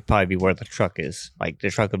 and it would probably be where the truck is. Like, the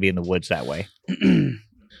truck would be in the woods that way.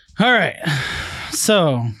 All right.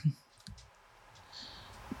 So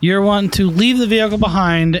you're wanting to leave the vehicle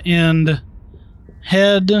behind and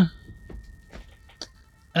head,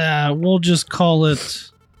 we'll just call it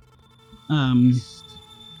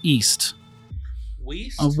east.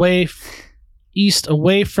 East,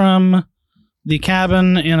 away from the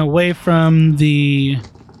cabin and away from the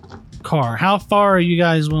car. How far are you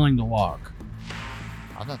guys willing to walk?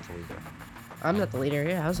 I'm not the leader. I'm not the leader.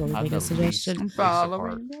 Yeah, I was only I'm making a the suggestion. I'm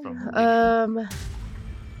following.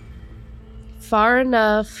 Far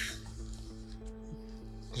enough.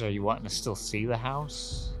 So are you wanting to still see the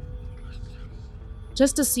house?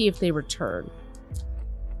 Just to see if they return.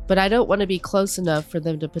 But I don't want to be close enough for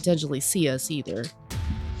them to potentially see us either.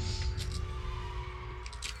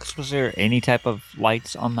 Was there any type of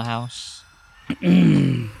lights on the house?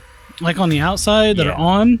 Like on the outside that Yeah. are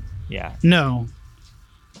on? Yeah. No.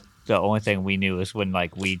 The only thing we knew is when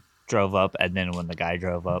we drove up and then when the guy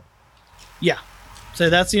drove up. Yeah. So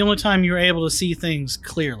that's the only time you were able to see things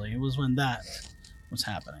clearly. It was when that was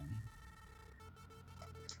happening.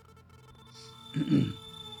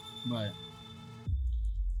 But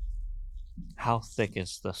How thick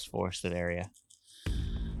is this forested area?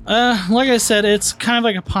 like I said, it's kind of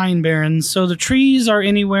like a pine barren. So the trees are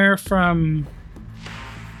anywhere from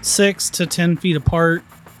 6 to 10 feet apart.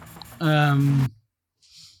 And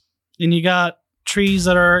you got trees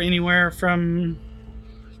that are anywhere from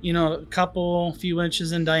a few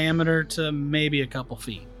inches in diameter to maybe a couple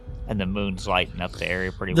feet. And the moon's lighting up the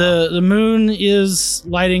area pretty well. The moon is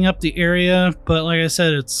lighting up the area, but like I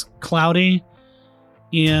said, it's cloudy.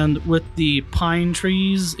 And with the pine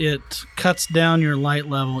trees, it cuts down your light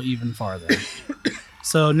level even farther.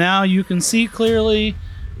 So now you can see clearly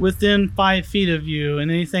within 5 feet of you, and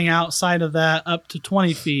anything outside of that up to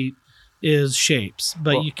 20 feet is shapes,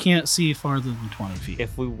 but you can't see farther than 20 feet.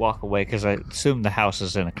 If we walk away, because I assume the house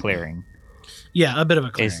is in a clearing. Yeah, a bit of a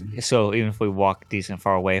clearing. So even if we walk decent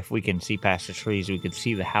far away, if we can see past the trees, we can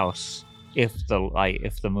see the house if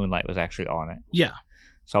the moonlight was actually on it. Yeah.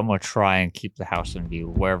 So I'm gonna try and keep the house in view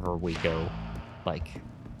wherever we go.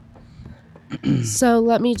 So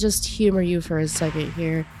let me just humor you for a second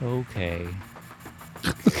here. Okay.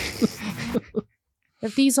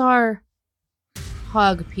 If these are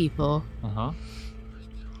hog people,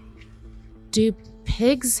 do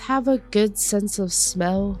pigs have a good sense of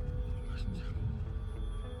smell?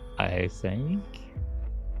 I think.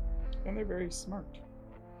 And they're very smart.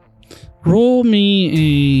 Roll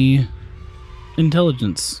me a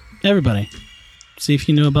intelligence. Everybody. See if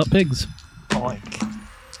you know about pigs. Oink.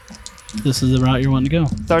 This is the route you're wanting to go.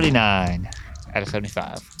 39 out of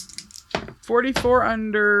 75. 44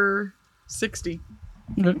 under 60.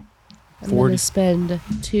 Okay. I'm going to spend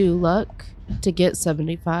 2 luck to get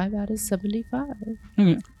 75 out of 75.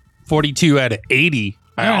 Okay. 42 out of 80.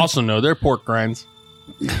 I All right. also know they're pork grinds.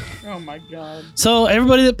 Oh my god. So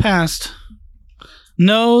everybody that passed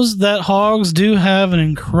knows that hogs do have an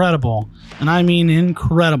incredible, and I mean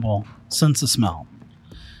incredible, sense of smell.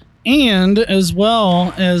 And as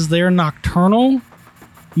well as they're nocturnal,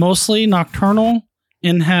 mostly nocturnal,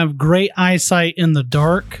 and have great eyesight in the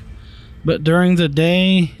dark, but during the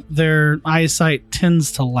day, their eyesight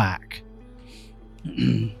tends to lack.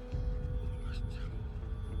 Is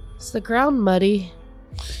the ground muddy?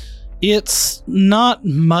 It's not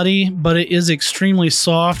muddy, but it is extremely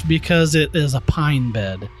soft because it is a pine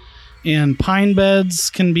bed. And pine beds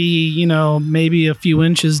can be, maybe a few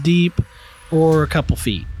inches deep or a couple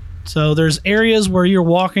feet. So there's areas where you're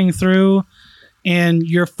walking through and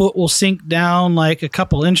your foot will sink down like a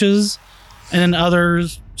couple inches. And then other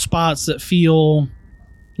spots that feel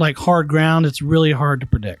like hard ground, it's really hard to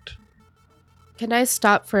predict. Can I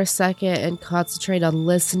stop for a second and concentrate on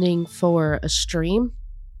listening for a stream?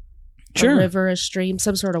 Sure. A river, a stream,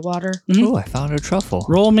 some sort of water. Mhm. Oh, I found a truffle.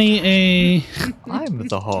 Roll me I'm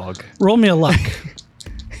the hog. Roll me a luck.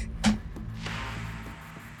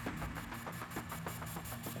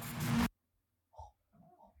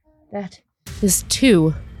 That is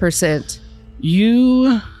 2%.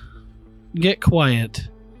 You get quiet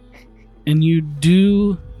and you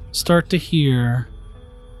do start to hear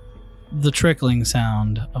the trickling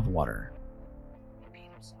sound of water.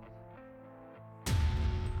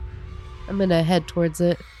 I'm going to head towards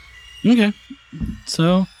it. Okay.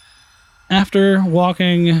 So, after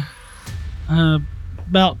walking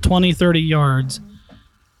about 20, 30 yards,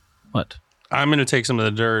 what? I'm going to take some of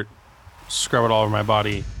the dirt, scrub it all over my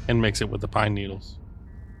body, and mix it with the pine needles.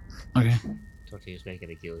 Okay. Tortillas make it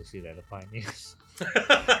a kill. You see that? The pine needles.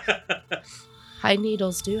 Pine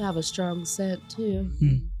needles do have a strong scent, too.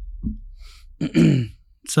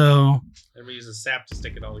 So, Everybody uses sap to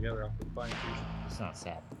stick it all together off the pine trees. It's not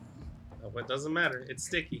sap. Oh, it doesn't matter. It's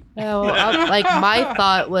sticky. Oh, my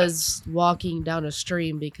thought was walking down a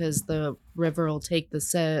stream because the river will take the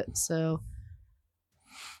scent, so...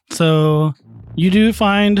 So, you do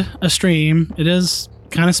find a stream. It is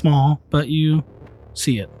kind of small, but you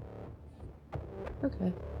see it.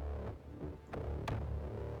 Okay.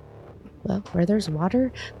 Well, where there's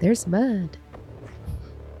water, there's mud.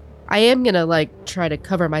 I am gonna, try to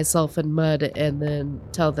cover myself in mud and then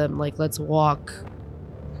tell them, let's walk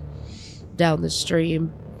down the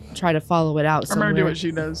stream, try to follow it out I'm somewhere. gonna do what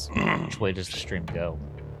she does. Which way does the stream go?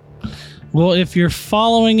 Well, if you're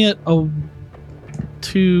following it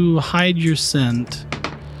to hide your scent...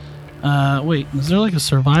 wait, is there a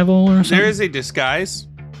survival or something? There is a disguise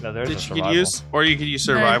No, there's that you could use, or you could use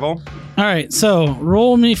survival. All right, so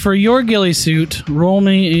roll me for your ghillie suit. Roll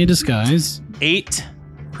me a disguise.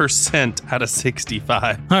 8% out of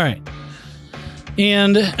 65. All right.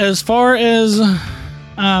 And as far as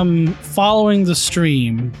following the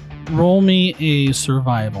stream, roll me a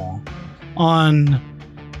survival on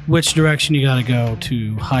which direction you got to go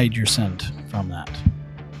to hide your scent from that.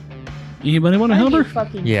 Anybody want to help her?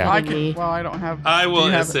 Yeah. I can. Well, I don't have. I do will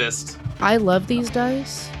you have it? assist. I love these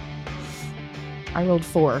dice. I rolled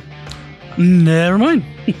 4. Never mind.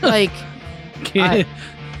 I-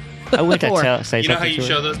 I went to Four. say You know how something you to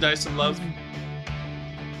show her. those dice some love?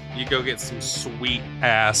 You go get some sweet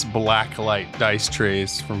ass black light dice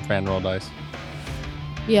trays from Fanroll Dice.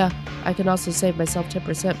 Yeah, I can also save myself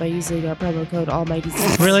 10% by using our promo code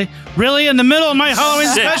Almighty6. Really, in the middle of my Halloween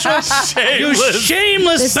special, you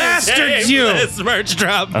shameless bastards! You Shameless merch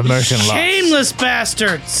drop. Immersion loss. shameless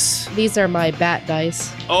bastards! These are my bat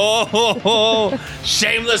dice. Oh,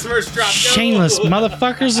 shameless merch drop. Go. Shameless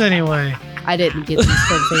motherfuckers. Anyway, I didn't get these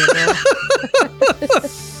from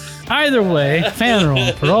Fanroll. either way,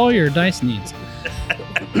 Fanroll for all your dice needs.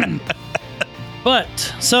 But,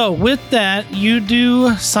 so with that, you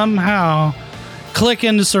do somehow click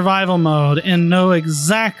into survival mode and know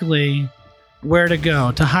exactly where to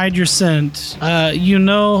go to hide your scent. You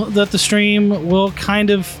know that the stream will kind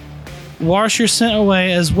of wash your scent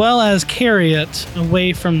away as well as carry it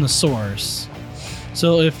away from the source.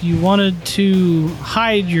 So if you wanted to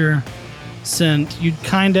hide your scent, you'd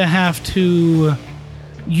kind of have to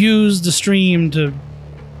use the stream to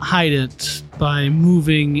hide it by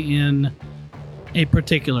moving in a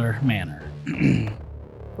particular manner.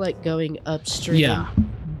 Like going upstream. Yeah.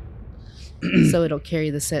 So it'll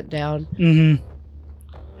carry the scent down. Mm-hmm.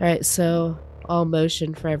 All right, so I'll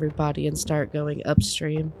motion for everybody and start going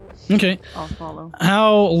upstream. Okay. I'll follow.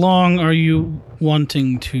 How long are you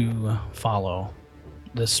wanting to follow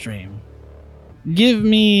this stream? Give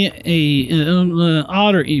me a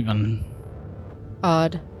odd or even.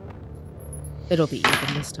 Odd. It'll be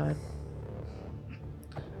even this time.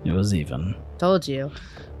 It was even. Told you.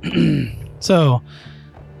 So,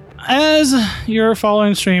 as you're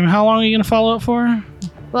following stream, how long are you going to follow it for?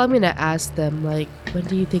 Well, I'm going to ask them, like, when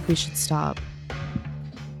do you think we should stop?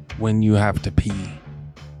 When you have to pee.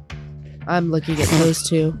 I'm looking at those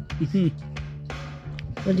two.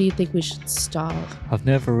 When do you think we should stop? I've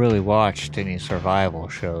never really watched any survival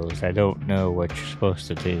shows. I don't know what you're supposed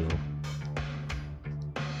to do.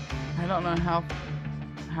 I don't know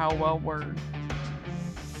how well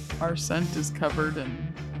our scent is covered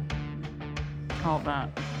and all that.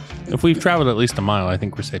 If we've traveled at least a mile, I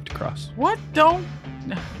think we're safe to cross. What? Don't.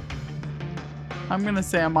 I'm gonna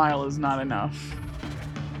say a mile is not enough.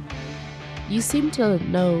 You seem to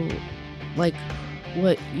know, like,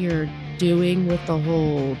 what you're doing with the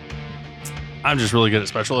whole... I'm just really good at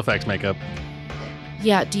special effects makeup.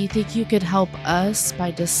 Yeah, do you think you could help us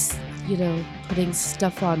by just, putting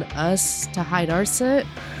stuff on us to hide our scent?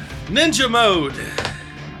 Ninja mode.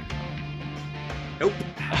 Nope.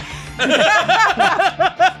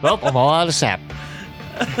 Well, I'm all out of sap.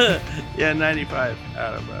 Yeah, 95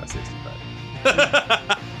 out of 65.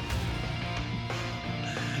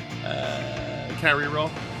 Can I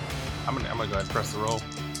re-roll? I'm gonna go ahead and press the roll.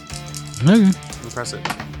 Okay. Let me press it.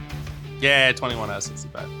 Yeah, 21 out of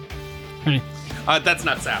 65. Ready. That's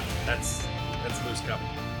not sap. That's moose cup.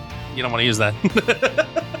 You don't want to use that.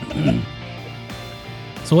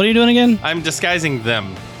 So what are you doing again? I'm disguising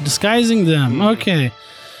them. Disguising them. Okay.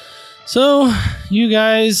 So you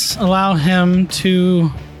guys allow him to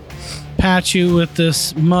patch you with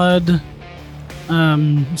this mud,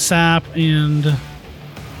 sap, and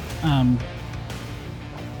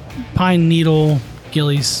pine needle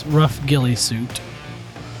rough ghillie suit.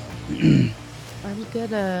 I'm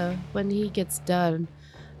gonna, when he gets done,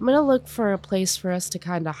 I'm gonna look for a place for us to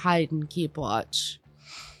kind of hide and keep watch.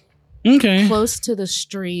 Okay. Close to the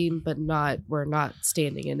stream, but we're not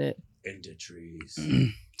standing in it. Into trees.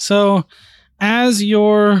 So, as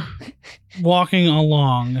you're walking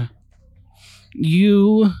along,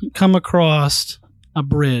 you come across a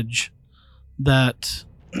bridge that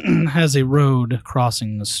has a road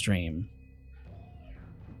crossing the stream.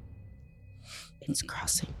 It's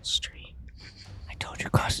crossing the stream. I told you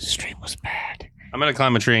crossing the stream was bad. I'm gonna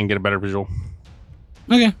climb a tree and get a better visual.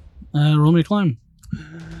 Okay. Roll me to climb.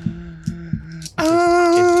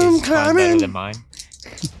 Is climb better than mine?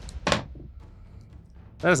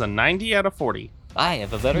 That is a 90 out of 40. I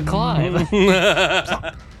have a better climb.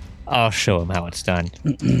 I'll show him how it's done.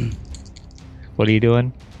 What are you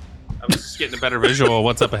doing? I'm just getting a better visual of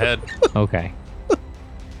what's up ahead. Okay.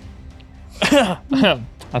 I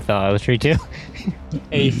fell out of the tree too.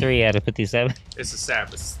 83 out of 57. It's a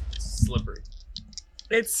sap. It's slippery.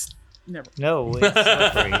 It's never. No, it's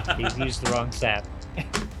slippery. He's used the wrong sap.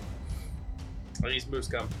 I'll use moose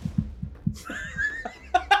gum.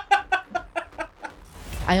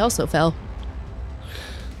 I also fell.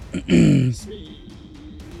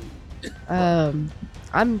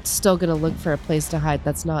 I'm still gonna look for a place to hide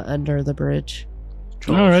that's not under the bridge.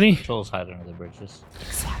 Alrighty. Trolls hide under the bridges.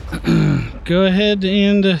 Go ahead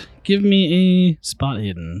and give me a spot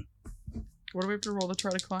hidden. What do we have to roll to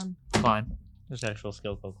try to climb? Climb. There's actual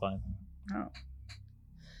skill called climb. Oh.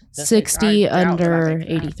 60 I doubt that I under can do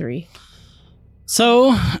that. 83.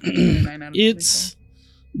 So 29 out of it's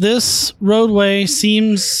this roadway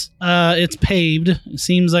seems it's paved. It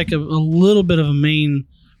seems like a little bit of a main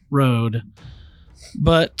road,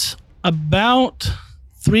 but about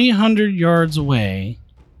 300 yards away,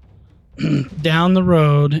 down the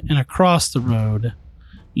road and across the road,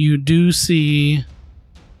 you do see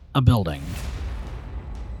a building.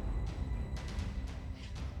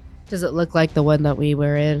 Does it look like the one that we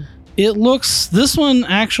were in? This one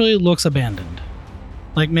actually looks abandoned.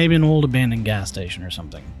 Like maybe an old abandoned gas station or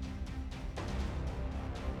something.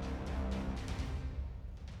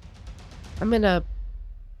 I'm going to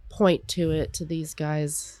point to these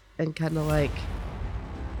guys and kind of like...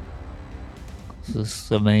 Is this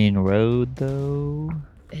the main road, though?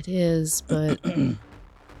 It is, but...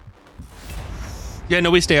 Yeah,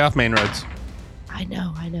 no, we stay off main roads. I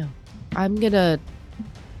know. I'm going to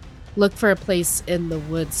look for a place in the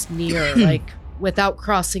woods near, like, without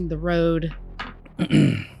crossing the road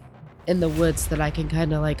in the woods that I can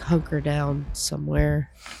kind of, like, hunker down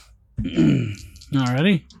somewhere.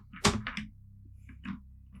 Alrighty.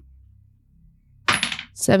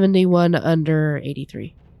 71 under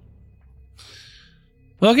 83.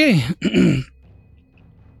 Okay.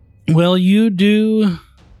 Well, you do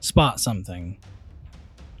spot something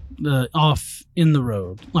off in the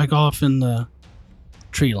road, like off in the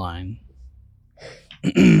tree line.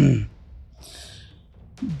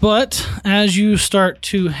 But as you start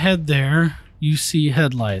to head there, you see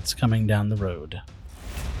headlights coming down the road.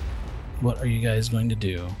 What are you guys going to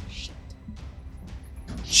do?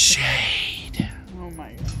 Shade. Oh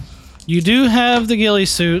my god. You do have the ghillie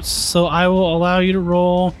suits, so I will allow you to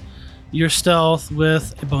roll your stealth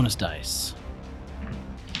with a bonus dice.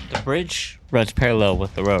 The bridge runs parallel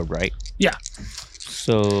with the road, right? Yeah.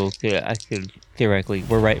 So yeah, I could theoretically,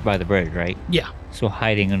 we're right by the bridge, right? Yeah. So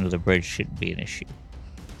hiding under the bridge shouldn't be an issue.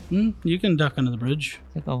 You can duck under the bridge.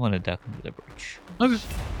 I think I want to duck under the bridge. Okay.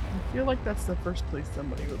 I feel like that's the first place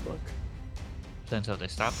somebody would look. Depends if they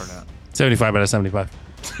stop or not. 75 out of 75.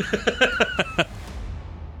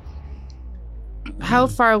 How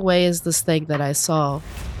far away is this thing that I saw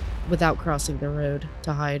without crossing the road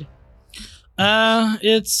to hide?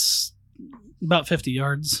 It's about 50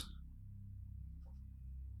 yards.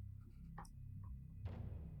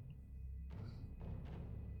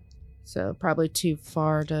 So probably too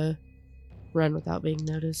far to run without being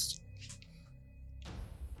noticed.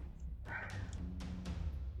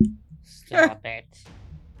 Stop it.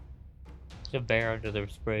 There's a bear under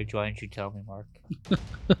this bridge. Why didn't you tell me, Mark?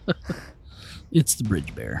 It's the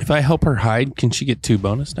bridge bear. If I help her hide, can she get 2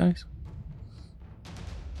 bonus dice?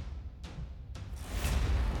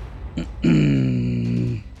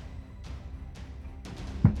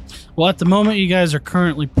 Well, at the moment, you guys are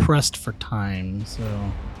currently pressed for time,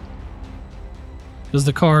 so... Because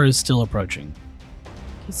the car is still approaching.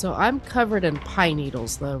 Okay, so I'm covered in pine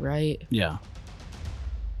needles, though, right? Yeah.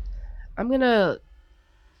 I'm gonna...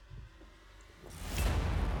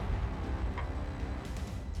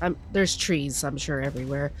 There's trees, I'm sure,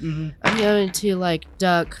 everywhere. Mm-hmm. I'm going to, like,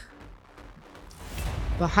 duck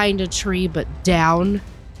behind a tree, but down,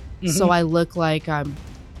 so I look like I'm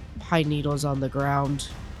pine needles on the ground.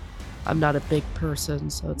 I'm not a big person,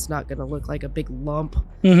 so it's not going to look like a big lump.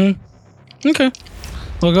 Mm-hmm. Okay.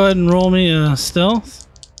 Well, go ahead and roll me a stealth.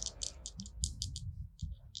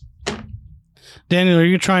 Daniel, are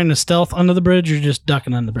you trying to stealth under the bridge or just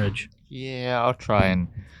ducking under the bridge? Yeah, I'll try and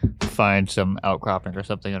find some outcropping or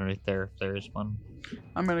something underneath there if there is one.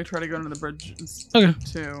 I'm gonna try to go under the bridge Okay.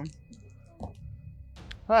 too.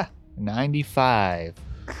 95.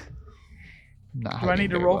 Do I need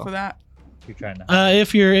to roll for that? You're trying to.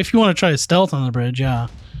 If you want to try stealth on the bridge, yeah.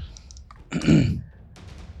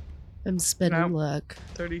 I'm spinning Nope. luck.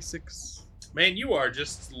 36. Man, you are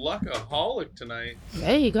just luckaholic tonight.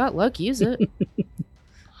 Hey, you got luck, use it.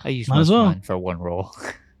 I used Might as most of well. mine for one roll.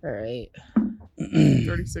 All right.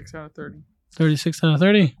 36 out of 30. 36 out of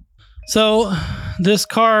 30. So this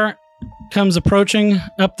car comes approaching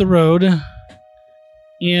up the road,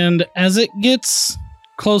 and as it gets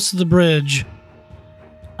close to the bridge,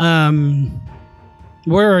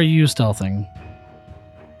 where are you stealthing?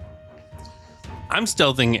 I'm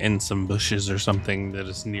stealthing in some bushes or something that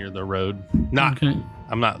is near the road. Not, Okay.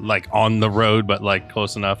 I'm not like on the road, but like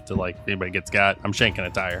close enough to like if anybody gets got. I'm shanking a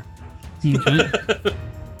tire. Okay.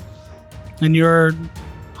 And you're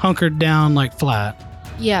hunkered down like flat.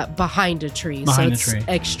 Yeah, behind a tree, Behind a so it's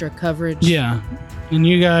tree. extra coverage. Yeah. And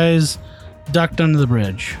you guys ducked under the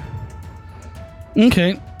bridge.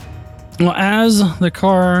 Okay. Well, as the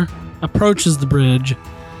car approaches the bridge,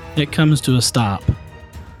 it comes to a stop.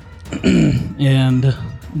 And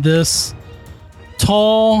this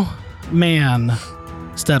tall, man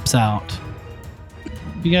steps out.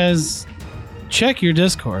 If you guys check your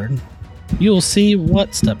Discord, you'll see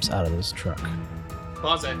what steps out of this truck.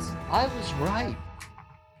 Pause it. I was right.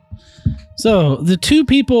 So, the two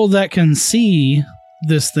people that can see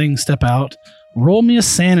this thing step out, roll me a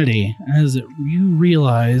sanity as you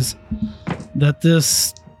realize that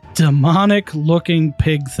this demonic-looking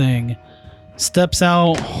pig thing steps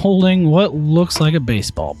out holding what looks like a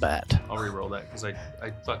baseball bat. I'll re-roll that because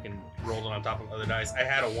I fucking rolled it on top of other dice. I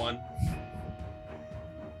had a 1.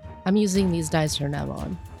 I'm using these dice from now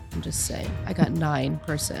on. I'm just saying. I got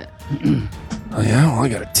 9%. Oh yeah, well I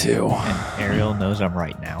got a 2. And Ariel knows I'm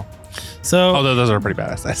right now. So, Although those are pretty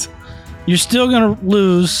badass dice. you're still going to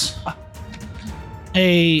lose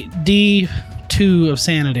a D2 of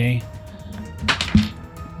sanity.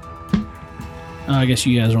 I guess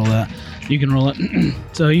you guys roll that. You can roll it.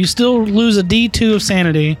 So you still lose a D2 of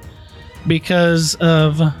sanity because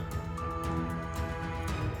of,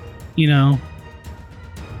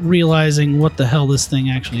 realizing what the hell this thing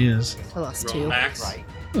actually is. I lost Roll 2. max. Right.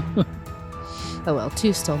 Oh well,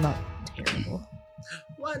 2's still not terrible.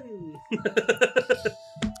 1.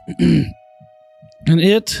 And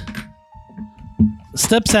it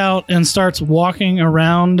steps out and starts walking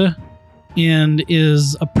around and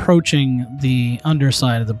is approaching the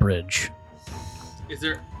underside of the bridge. Is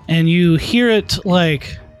there And you hear it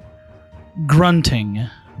like grunting.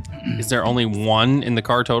 only 1 in the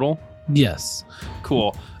car total? Yes.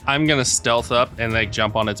 Cool. I'm gonna stealth up and like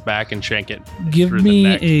jump on its back and shank it. Give through the me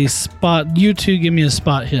neck. a spot. You two give me a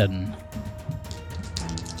spot hidden.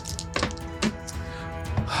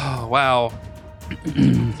 Oh wow.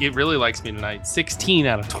 It really likes me tonight. 16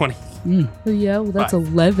 out of 20. Oh yeah, well that's 5.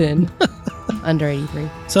 11. Under 83.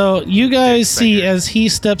 So you guys see Bigger. as he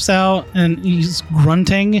steps out and he's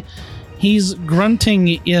grunting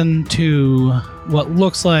into what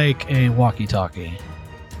looks like a walkie-talkie.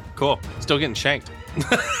 Cool. Still getting shanked.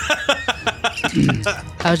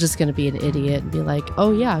 I was just gonna be an idiot and be like,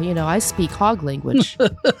 oh yeah, I speak hog language.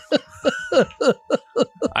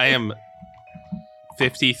 I am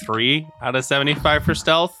 53 out of 75 for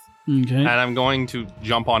stealth, Okay. and I'm going to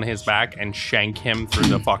jump on his back and shank him through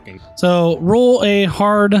the fucking. So roll a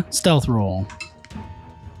hard stealth roll.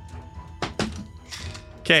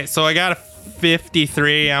 Okay, so I got a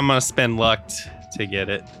 53. I'm gonna spend luck to get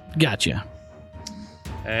it. Gotcha.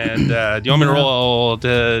 And do you want me to roll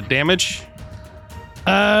the damage?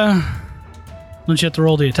 Don't you have to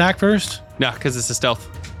roll the attack first? No, because it's a stealth.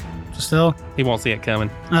 Still? He won't see it coming.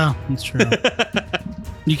 Oh, that's true.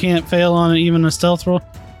 You can't fail on even a stealth roll?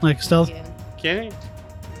 Like stealth? Can he?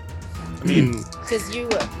 I mean, Because you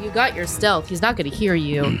got your stealth. He's not gonna hear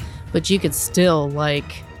you, but you could still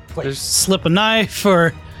there's Slip a knife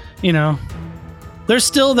or, there's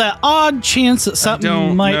still that odd chance that I something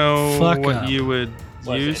don't might know fuck what up. you would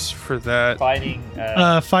use for that. Fighting.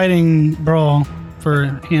 Fighting brawl for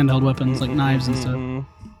handheld weapons like knives and stuff. Mm,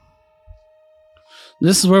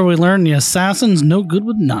 This is where we learn the assassin's no good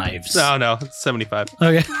with knives. No, it's 75.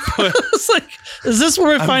 Okay. It's like, is this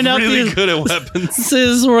where we find I'm out really the good at weapons. This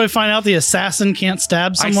is where we find out the assassin can't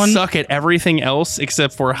stab someone? I suck at everything else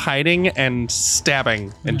except for hiding and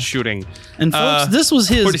stabbing and shooting. And folks, this was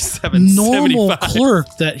his 47, normal 75. clerk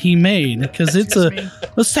that he made because it's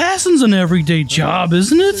assassin's an everyday job,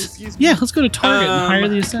 isn't it? Yeah, let's go to Target and hire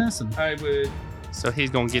the assassin. I would. So he's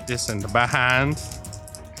gonna get this in the behind.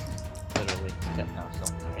 Literally,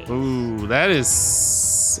 Ooh, that is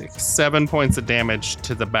 7 points of damage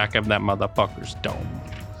to the back of that motherfucker's dome.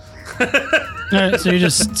 All right, so you're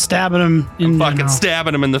just stabbing him in Fucking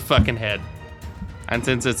stabbing him in the fucking head. And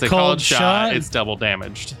since it's a Cold cold shot? shot, it's double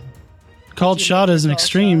damaged. Cold shot is an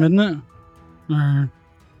extreme, isn't it? Or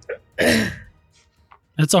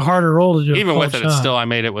it's a harder roll to do. Even with it, it's still I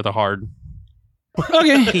made it with a hard.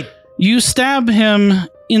 Okay. You stab him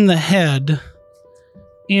in the head,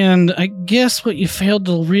 and I guess what you failed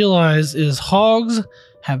to realize is hogs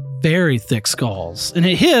have very thick skulls, and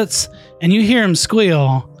it hits, and you hear him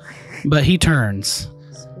squeal, but he turns.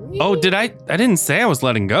 Oh, did I? I didn't say I was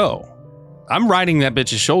letting go. I'm riding that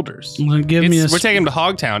bitch's shoulders. Give me a. We're taking him to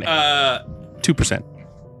Hogtown.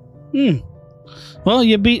 2%. Well,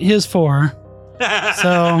 you beat his 4.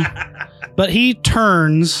 So, but he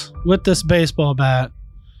turns with this baseball bat,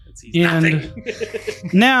 and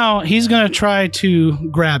now he's going to try to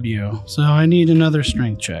grab you. So I need another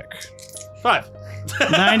strength check. 5.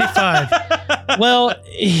 95. Well,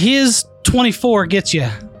 his 24 gets you.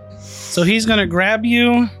 So he's going to grab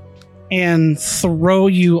you and throw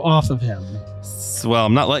you off of him. Well,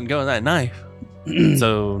 I'm not letting go of that knife.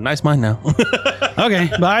 So nice mine now. Okay,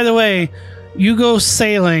 but either way, you go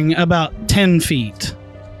sailing about 10 feet.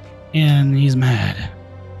 and he's mad.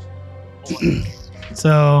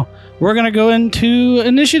 So we're gonna go into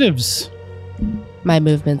initiatives. My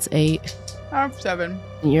movement's 8. I have 7.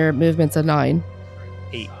 Your movement's a 9.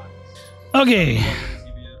 8. Okay.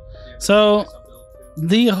 So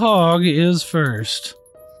the hog is first.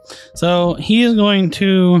 So he is going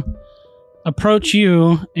to approach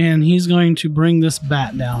you, and he's going to bring this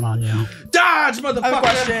bat down on you. Dodge, I have a motherfucker!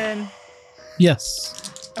 question.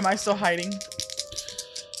 Yes. Am I still hiding?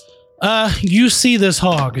 You see this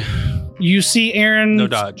hog. You see Aaron. No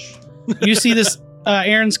dodge. You see this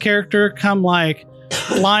Aaron's character come like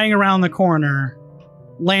flying around the corner,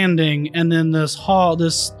 landing, and then this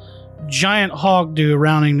giant hog dude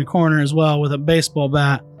rounding the corner as well with a baseball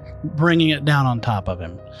bat, bringing it down on top of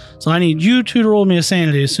him. So I need you two to roll me a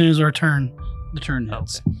sanity as soon as the turn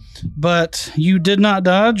hits. Okay. But you did not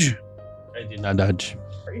dodge. I did not dodge.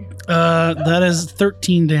 That is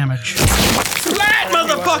 13 damage. Splat,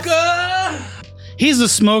 motherfucker! He's a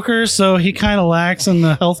smoker, so he kind of lacks in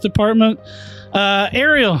the health department.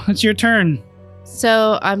 Ariel, it's your turn.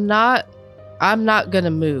 So I'm not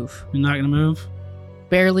gonna move. You're not gonna move.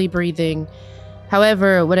 Barely breathing.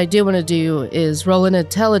 However, what I do want to do is roll an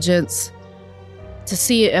intelligence to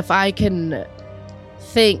see if I can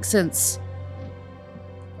think, since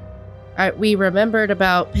we remembered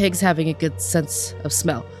about pigs having a good sense of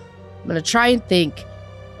smell. I'm going to try and think,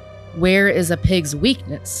 where is a pig's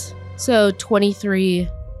weakness? So 23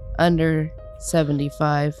 under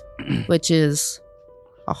 75, which is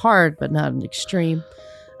a hard but not an extreme.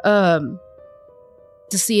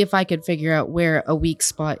 To see if I could figure out where a weak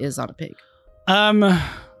spot is on a pig. From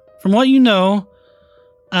what you know,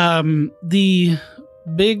 the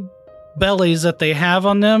big bellies that they have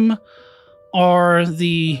on them are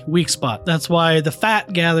the weak spot. That's why the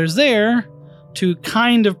fat gathers there to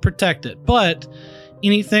kind of protect it. But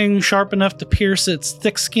anything sharp enough to pierce its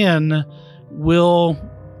thick skin will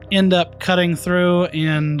end up cutting through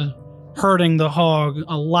and hurting the hog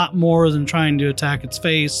a lot more than trying to attack its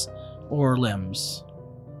face or limbs.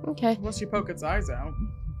 Okay. Unless you poke its eyes out.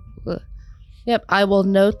 Yep, I will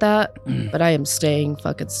note that, but I am staying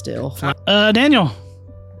fucking still. Daniel,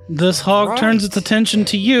 this hog Right. turns its attention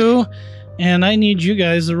to you, and I need you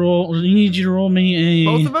guys to roll. You need you to roll me a.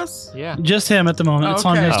 Both of us? Yeah. Just him at the moment. It's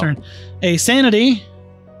on Okay. his turn. A sanity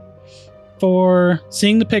for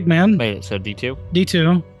seeing the pig man. Wait, so D2?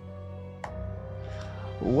 D2,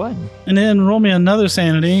 1. and then roll me another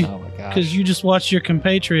sanity Oh my gosh. because you just watched your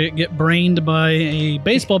compatriot get brained by a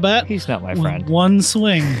baseball bat He's not my with friend. one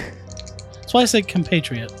swing. That's why I said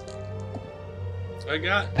compatriot. I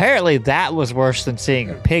got Apparently that was worse than seeing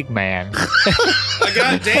a pig man.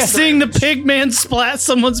 Seeing the pig man splat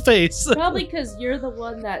someone's face. Probably because you're the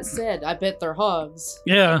one that said, I bet they're hogs.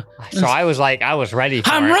 Yeah. So I was ready for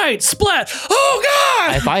I'm it. right. Splat. Oh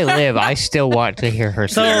God. If I live, I still want to hear her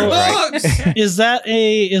So- say it right. Is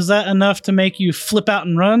that enough to make you flip out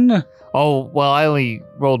and run? Oh, well, I only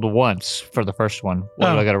rolled once for the first one. What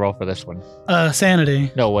do Oh. I got to roll for this one?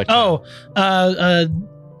 Sanity. No, what? Oh,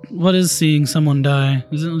 what is seeing someone die?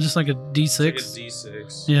 Is it just like a D6? It's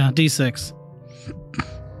D6. Yeah, D6.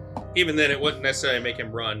 Even then, it wouldn't necessarily make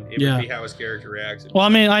him run. It Yeah. would be how his character reacts. Well, I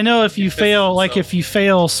mean, I know if you Because fail, like so- if you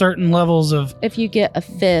fail certain levels of If you get a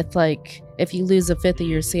fifth, like, if you lose a fifth of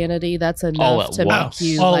your sanity, that's All enough at to once. make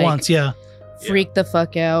you, all like, at once, yeah. freak the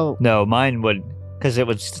fuck out. No, mine would, because it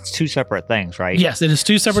was two separate things, right? Yes, it is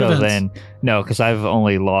two separate so events. then, no, because I've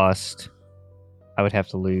only lost, I would have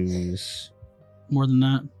to lose More than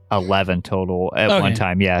that. 11 total at Okay. one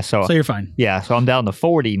time. Yeah, so So you're fine. yeah, so I'm down to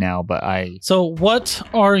 40 now, but So what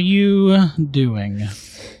are you doing?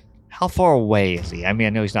 how far away is he? I mean, I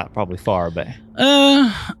know he's not probably far, but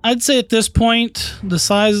I'd say at this point, the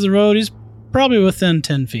size of the road, he's probably within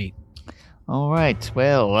 10 feet. all right.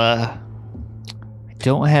 Well, I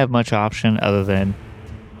don't have much option other than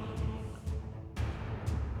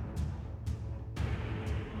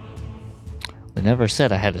I never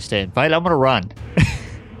said I had to stay and fight. I'm gonna run.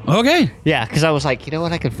 Okay. Yeah, because I was like, you know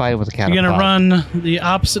what, I can fight with a catapult. You're going to run the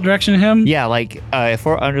opposite direction of him? Yeah, like if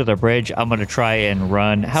we're under the bridge, I'm gonna try and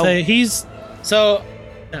run. How Say he's... So...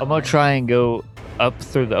 I'm gonna try and go up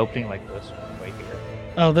through the opening like this one right here.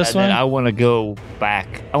 Oh, this and way? then I want to go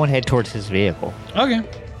back. I want to head towards his vehicle. Okay.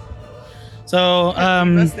 So,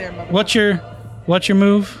 That's there, what's your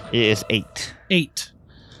move? It is 8. 8.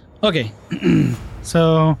 Okay.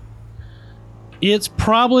 So, it's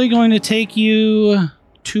probably going to take you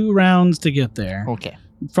 2 rounds to get there. Okay.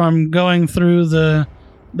 From going through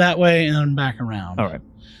that way and then back around. All right.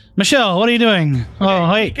 Michelle, what are you doing? Oh,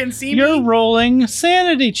 You wait. can see You're me. rolling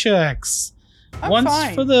sanity checks. I'm once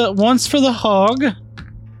fine. for the hog.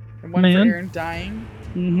 And one man. for Aaron dying.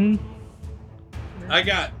 Mm-hmm. I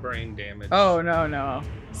got brain damage. Oh, no.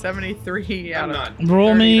 73 out I'm of not. Roll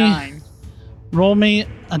 39. Roll me a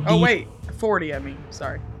Oh, D. wait. 40, I mean.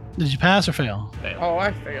 Sorry. Did you pass or fail? Oh,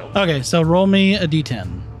 I failed. Okay, so roll me a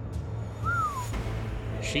D10.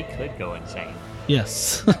 She could go insane.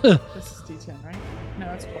 Yes. This is D10, right?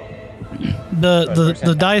 No, it's 12.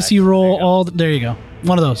 the dice you roll all. There you go.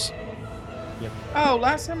 One of those. Oh,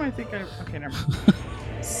 last time I think okay, never mind.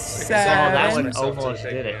 Oh, 7. that one Myself to almost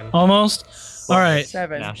shake did it. hands. Almost. All right.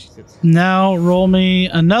 7. Now she gets, Now roll me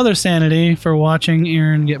another sanity for watching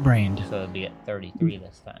Aaron get brained. so it'll be at 33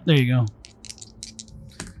 this time. There you go.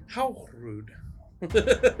 How rude.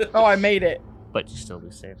 Oh, I made it. But you still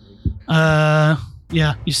lose sanity.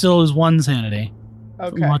 Yeah, you still lose one sanity from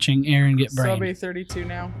Okay. watching Aaron get So I'll brained. be 32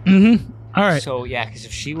 now. Mm-hmm. All right. So, yeah, because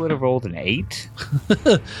if she would have rolled an 8, It'd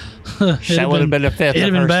that would have been a 5th. It'd have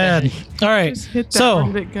of been her bad. sanity. All right. Just hit that. So-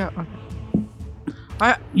 Where did it go?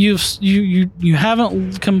 Okay. You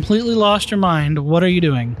haven't completely lost your mind. What are you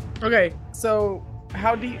doing? Okay, so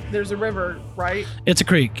how deep? There's a river, right? It's a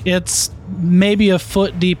creek. It's maybe a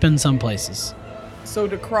foot deep in some places. So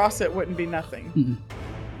to cross it wouldn't be nothing.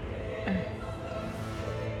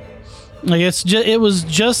 Like it was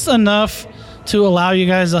just enough to allow you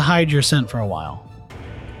guys to hide your scent for a while.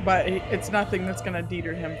 But it's nothing that's going to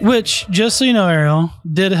deter him. Which, just so you know, Ariel,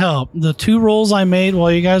 did help. The 2 rolls I made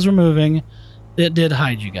while you guys were moving, it did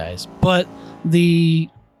hide you guys. But the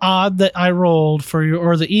odd that I rolled for your,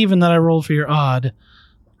 or the even that I rolled for your odd,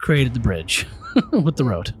 created the bridge with the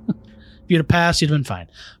road. If you'd have passed, you'd have been fine.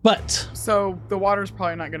 But So the water's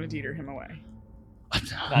probably not going to deter him away.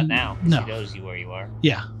 Not now. No. She knows you where you are.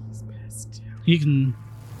 Yeah, He's pissed. you can.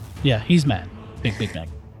 Yeah, he's mad. Big mad.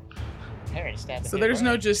 Aaron, stab So him there's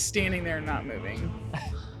no right. just standing there and not moving.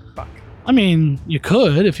 Fuck. I mean, you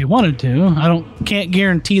could if you wanted to. Can't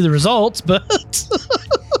guarantee the results, but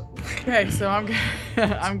Okay, so I'm gonna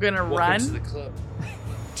Welcome to the run club.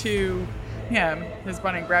 to him, his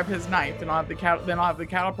buddy, and grab his knife. Then I'll have the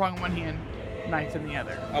cattle prong in one hand, knife in the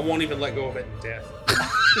other. I won't even let go of it in death.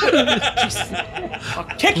 I'll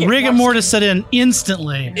kick it. rigor mortis set in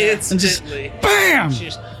instantly. Instantly. Bam! She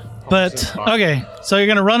just pumps But his body. okay, so you're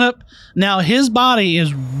gonna run up. Now his body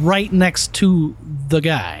is right next to the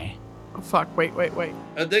guy. Oh, fuck! Wait.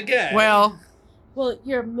 The guy. Well, Well,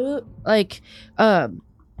 your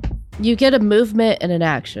you get a movement and an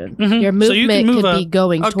action. Mhm. Your So you can movement move could be up.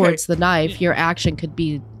 going Okay. towards the knife. Your action could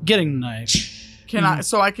be Getting the knife. can I?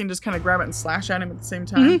 So I can just kind of grab it and slash at him at the same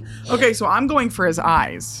time. Okay, so I'm going for his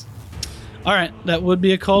eyes. All right, that would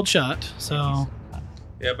be a called shot. So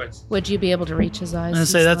Yeah, but Would you be able to reach his eyes? I'm gonna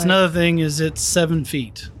say He's that's like- another thing. Is it's 7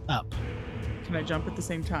 feet up. Can I jump at the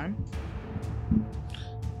same time?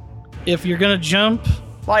 If you're gonna jump,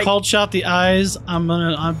 Like, called shot the eyes.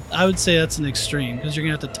 I would say that's an extreme because you're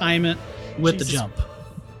gonna have to time it with the Jesus. jump.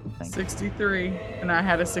 63, and I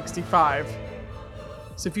had a 65.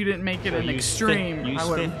 So if you didn't make it So an use extreme, use I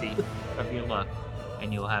would have. 50 of your luck,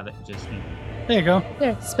 and you'll have it just you. There you go.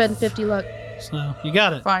 There, spend 50 luck. So you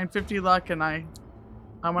got it. Fine, 50 luck, and I'm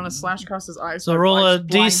gonna slash across his eyes. So I roll a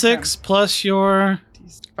blind d6 plus your. him.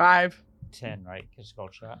 5. 10, right? Because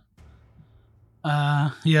cold shot.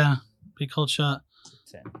 Yeah, big cold shot.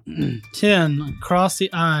 10. 10 across the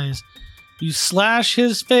eyes. You slash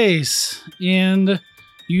his face, and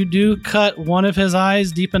you do cut one of his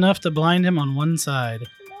eyes deep enough to blind him on one side.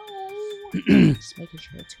 Just making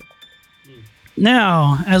sure it's good.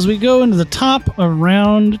 Now, as we go into the top of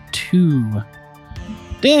round 2,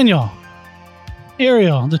 Daniel,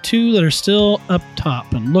 Ariel, the 2 that are still up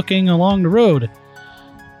top and looking along the road,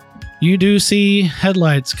 you do see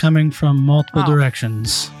headlights coming from multiple Oh.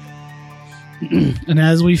 directions. And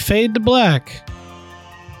as we fade to black,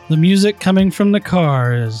 the music coming from the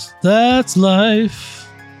car is "That's life.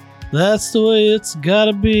 That's the way it's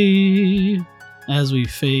gotta be." As we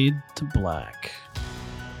fade to black.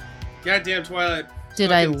 goddamn Twilight.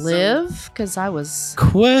 Did I fucking son. live? Because I was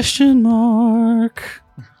Question mark.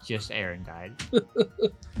 Just Aaron died.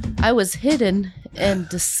 hidden and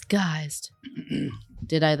disguised.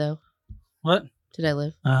 Did I though? What? Did I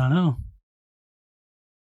live? I don't know.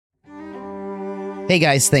 Hey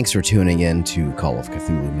guys, thanks for tuning in to Call of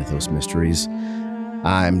Cthulhu Mythos Mysteries.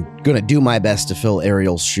 I'm going to do my best to fill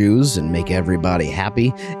Ariel's shoes and make everybody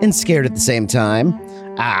happy and scared at the same time.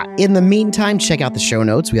 In the meantime, check out the show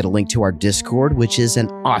notes. We had a link to our Discord, which is an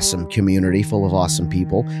awesome community full of awesome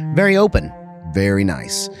people. Very open, very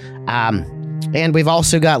nice. And we've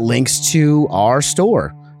also got links to our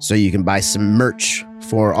store, so you can buy some merch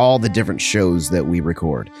for all the different shows that we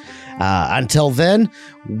record. Until then,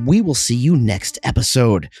 we will see you next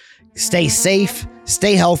episode. stay safe,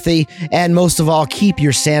 stay healthy, and most of all, keep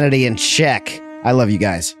your sanity in check. I love you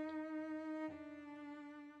guys.